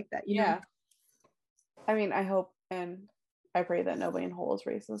shit like that. You know? I mean, I hope and I pray that nobody in Hole is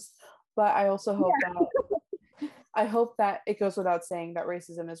racist, but I also hope that I hope that it goes without saying that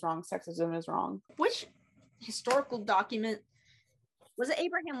racism is wrong, sexism is wrong. Which historical document was it?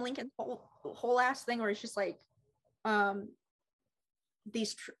 Abraham Lincoln's whole ass thing, where it's just like, I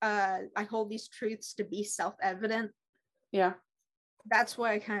hold these truths to be self-evident. Yeah. That's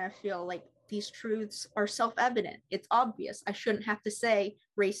why I kind of feel like these truths are self-evident. It's obvious. I shouldn't have to say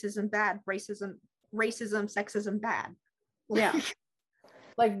racism bad, racism, sexism bad. Yeah.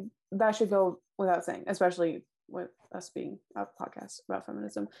 Like that should go without saying, especially with us being a podcast about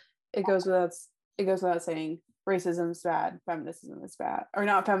feminism. It goes without saying racism's bad, feminism is bad. Or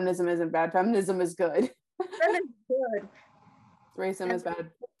not, feminism isn't bad, feminism is good. Feminism is good. Racism is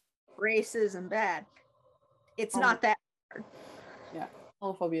bad. Racism bad. It's not that hard. Yeah.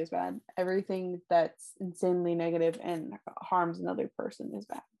 Homophobia is bad. Everything that's insanely negative and harms another person is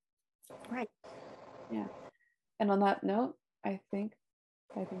bad. Right. Yeah. And on that note, I think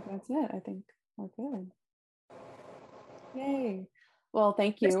that's it. I think we're good. Yay. Well,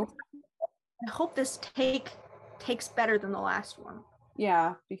 thank you. I hope this takes better than the last one.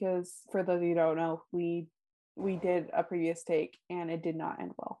 Yeah, because for those of you who don't know, we did a previous take and it did not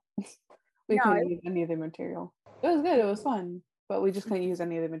end well. We couldn't use any of the material. It was good, it was fun, but we just couldn't use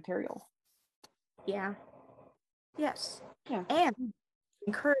any of the material. Yeah. Yes. Yeah. And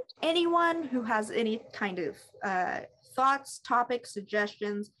encourage anyone who has any kind of thoughts, topics,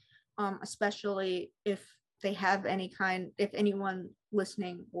 suggestions, especially if they have if anyone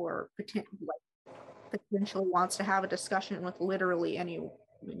listening or potentially wants to have a discussion with literally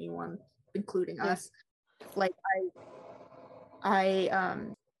anyone, including us. Like I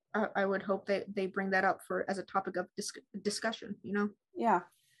would hope that they bring that up as a topic of discussion, you know? Yeah.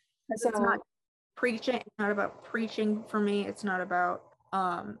 So it's not preaching. It's not about preaching for me. It's not about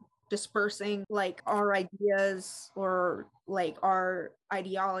dispersing like our ideas or like our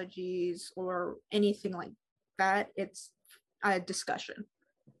ideologies or anything like that. It's a discussion.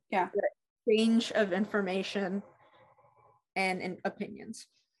 Yeah. Exchange of information and opinions.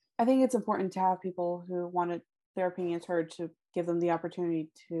 I think it's important to have people who wanted their opinions heard, to give them the opportunity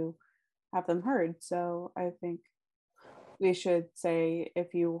to have them heard. So I think we should say,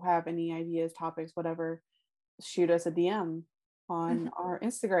 if you have any ideas, topics, whatever, shoot us a DM on our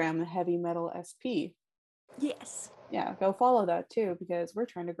Instagram, Heavy Metal SP. Yes. Yeah, go follow that too, because we're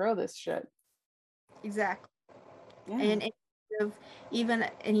trying to grow this shit. Exactly. Yeah. And even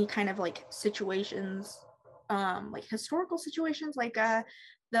any kind of like situations, like historical situations, like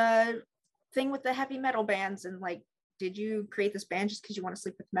the thing with the heavy metal bands, and like, did you create this band just because you want to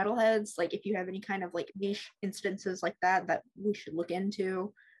sleep with metalheads? Like, if you have any kind of like niche instances like that we should look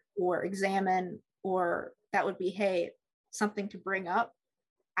into or examine, or that would be, hey, something to bring up,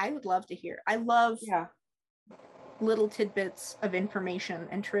 I would love to hear. I love little tidbits of information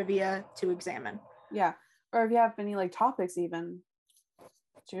and trivia to examine. Yeah. Or if you have any like topics, even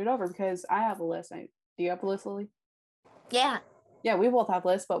shoot it over, because I have a list. Do you have a list, Lily? Yeah. Yeah, we both have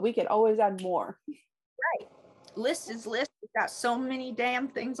lists, but we could always add more. Right. List is list. We've got so many damn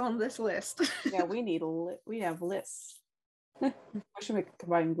things on this list. Yeah, we have lists. We should make a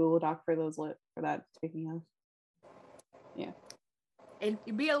combined Google Doc for that, speaking of. Yeah.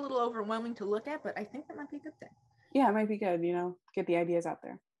 It'd be a little overwhelming to look at, but I think that might be a good thing. Yeah, it might be good, get the ideas out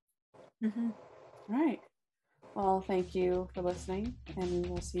there. Mm-hmm. All right. Well, thank you for listening, and we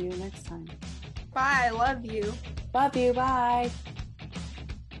will see you next time. Bye. Love you. Love you. Bye.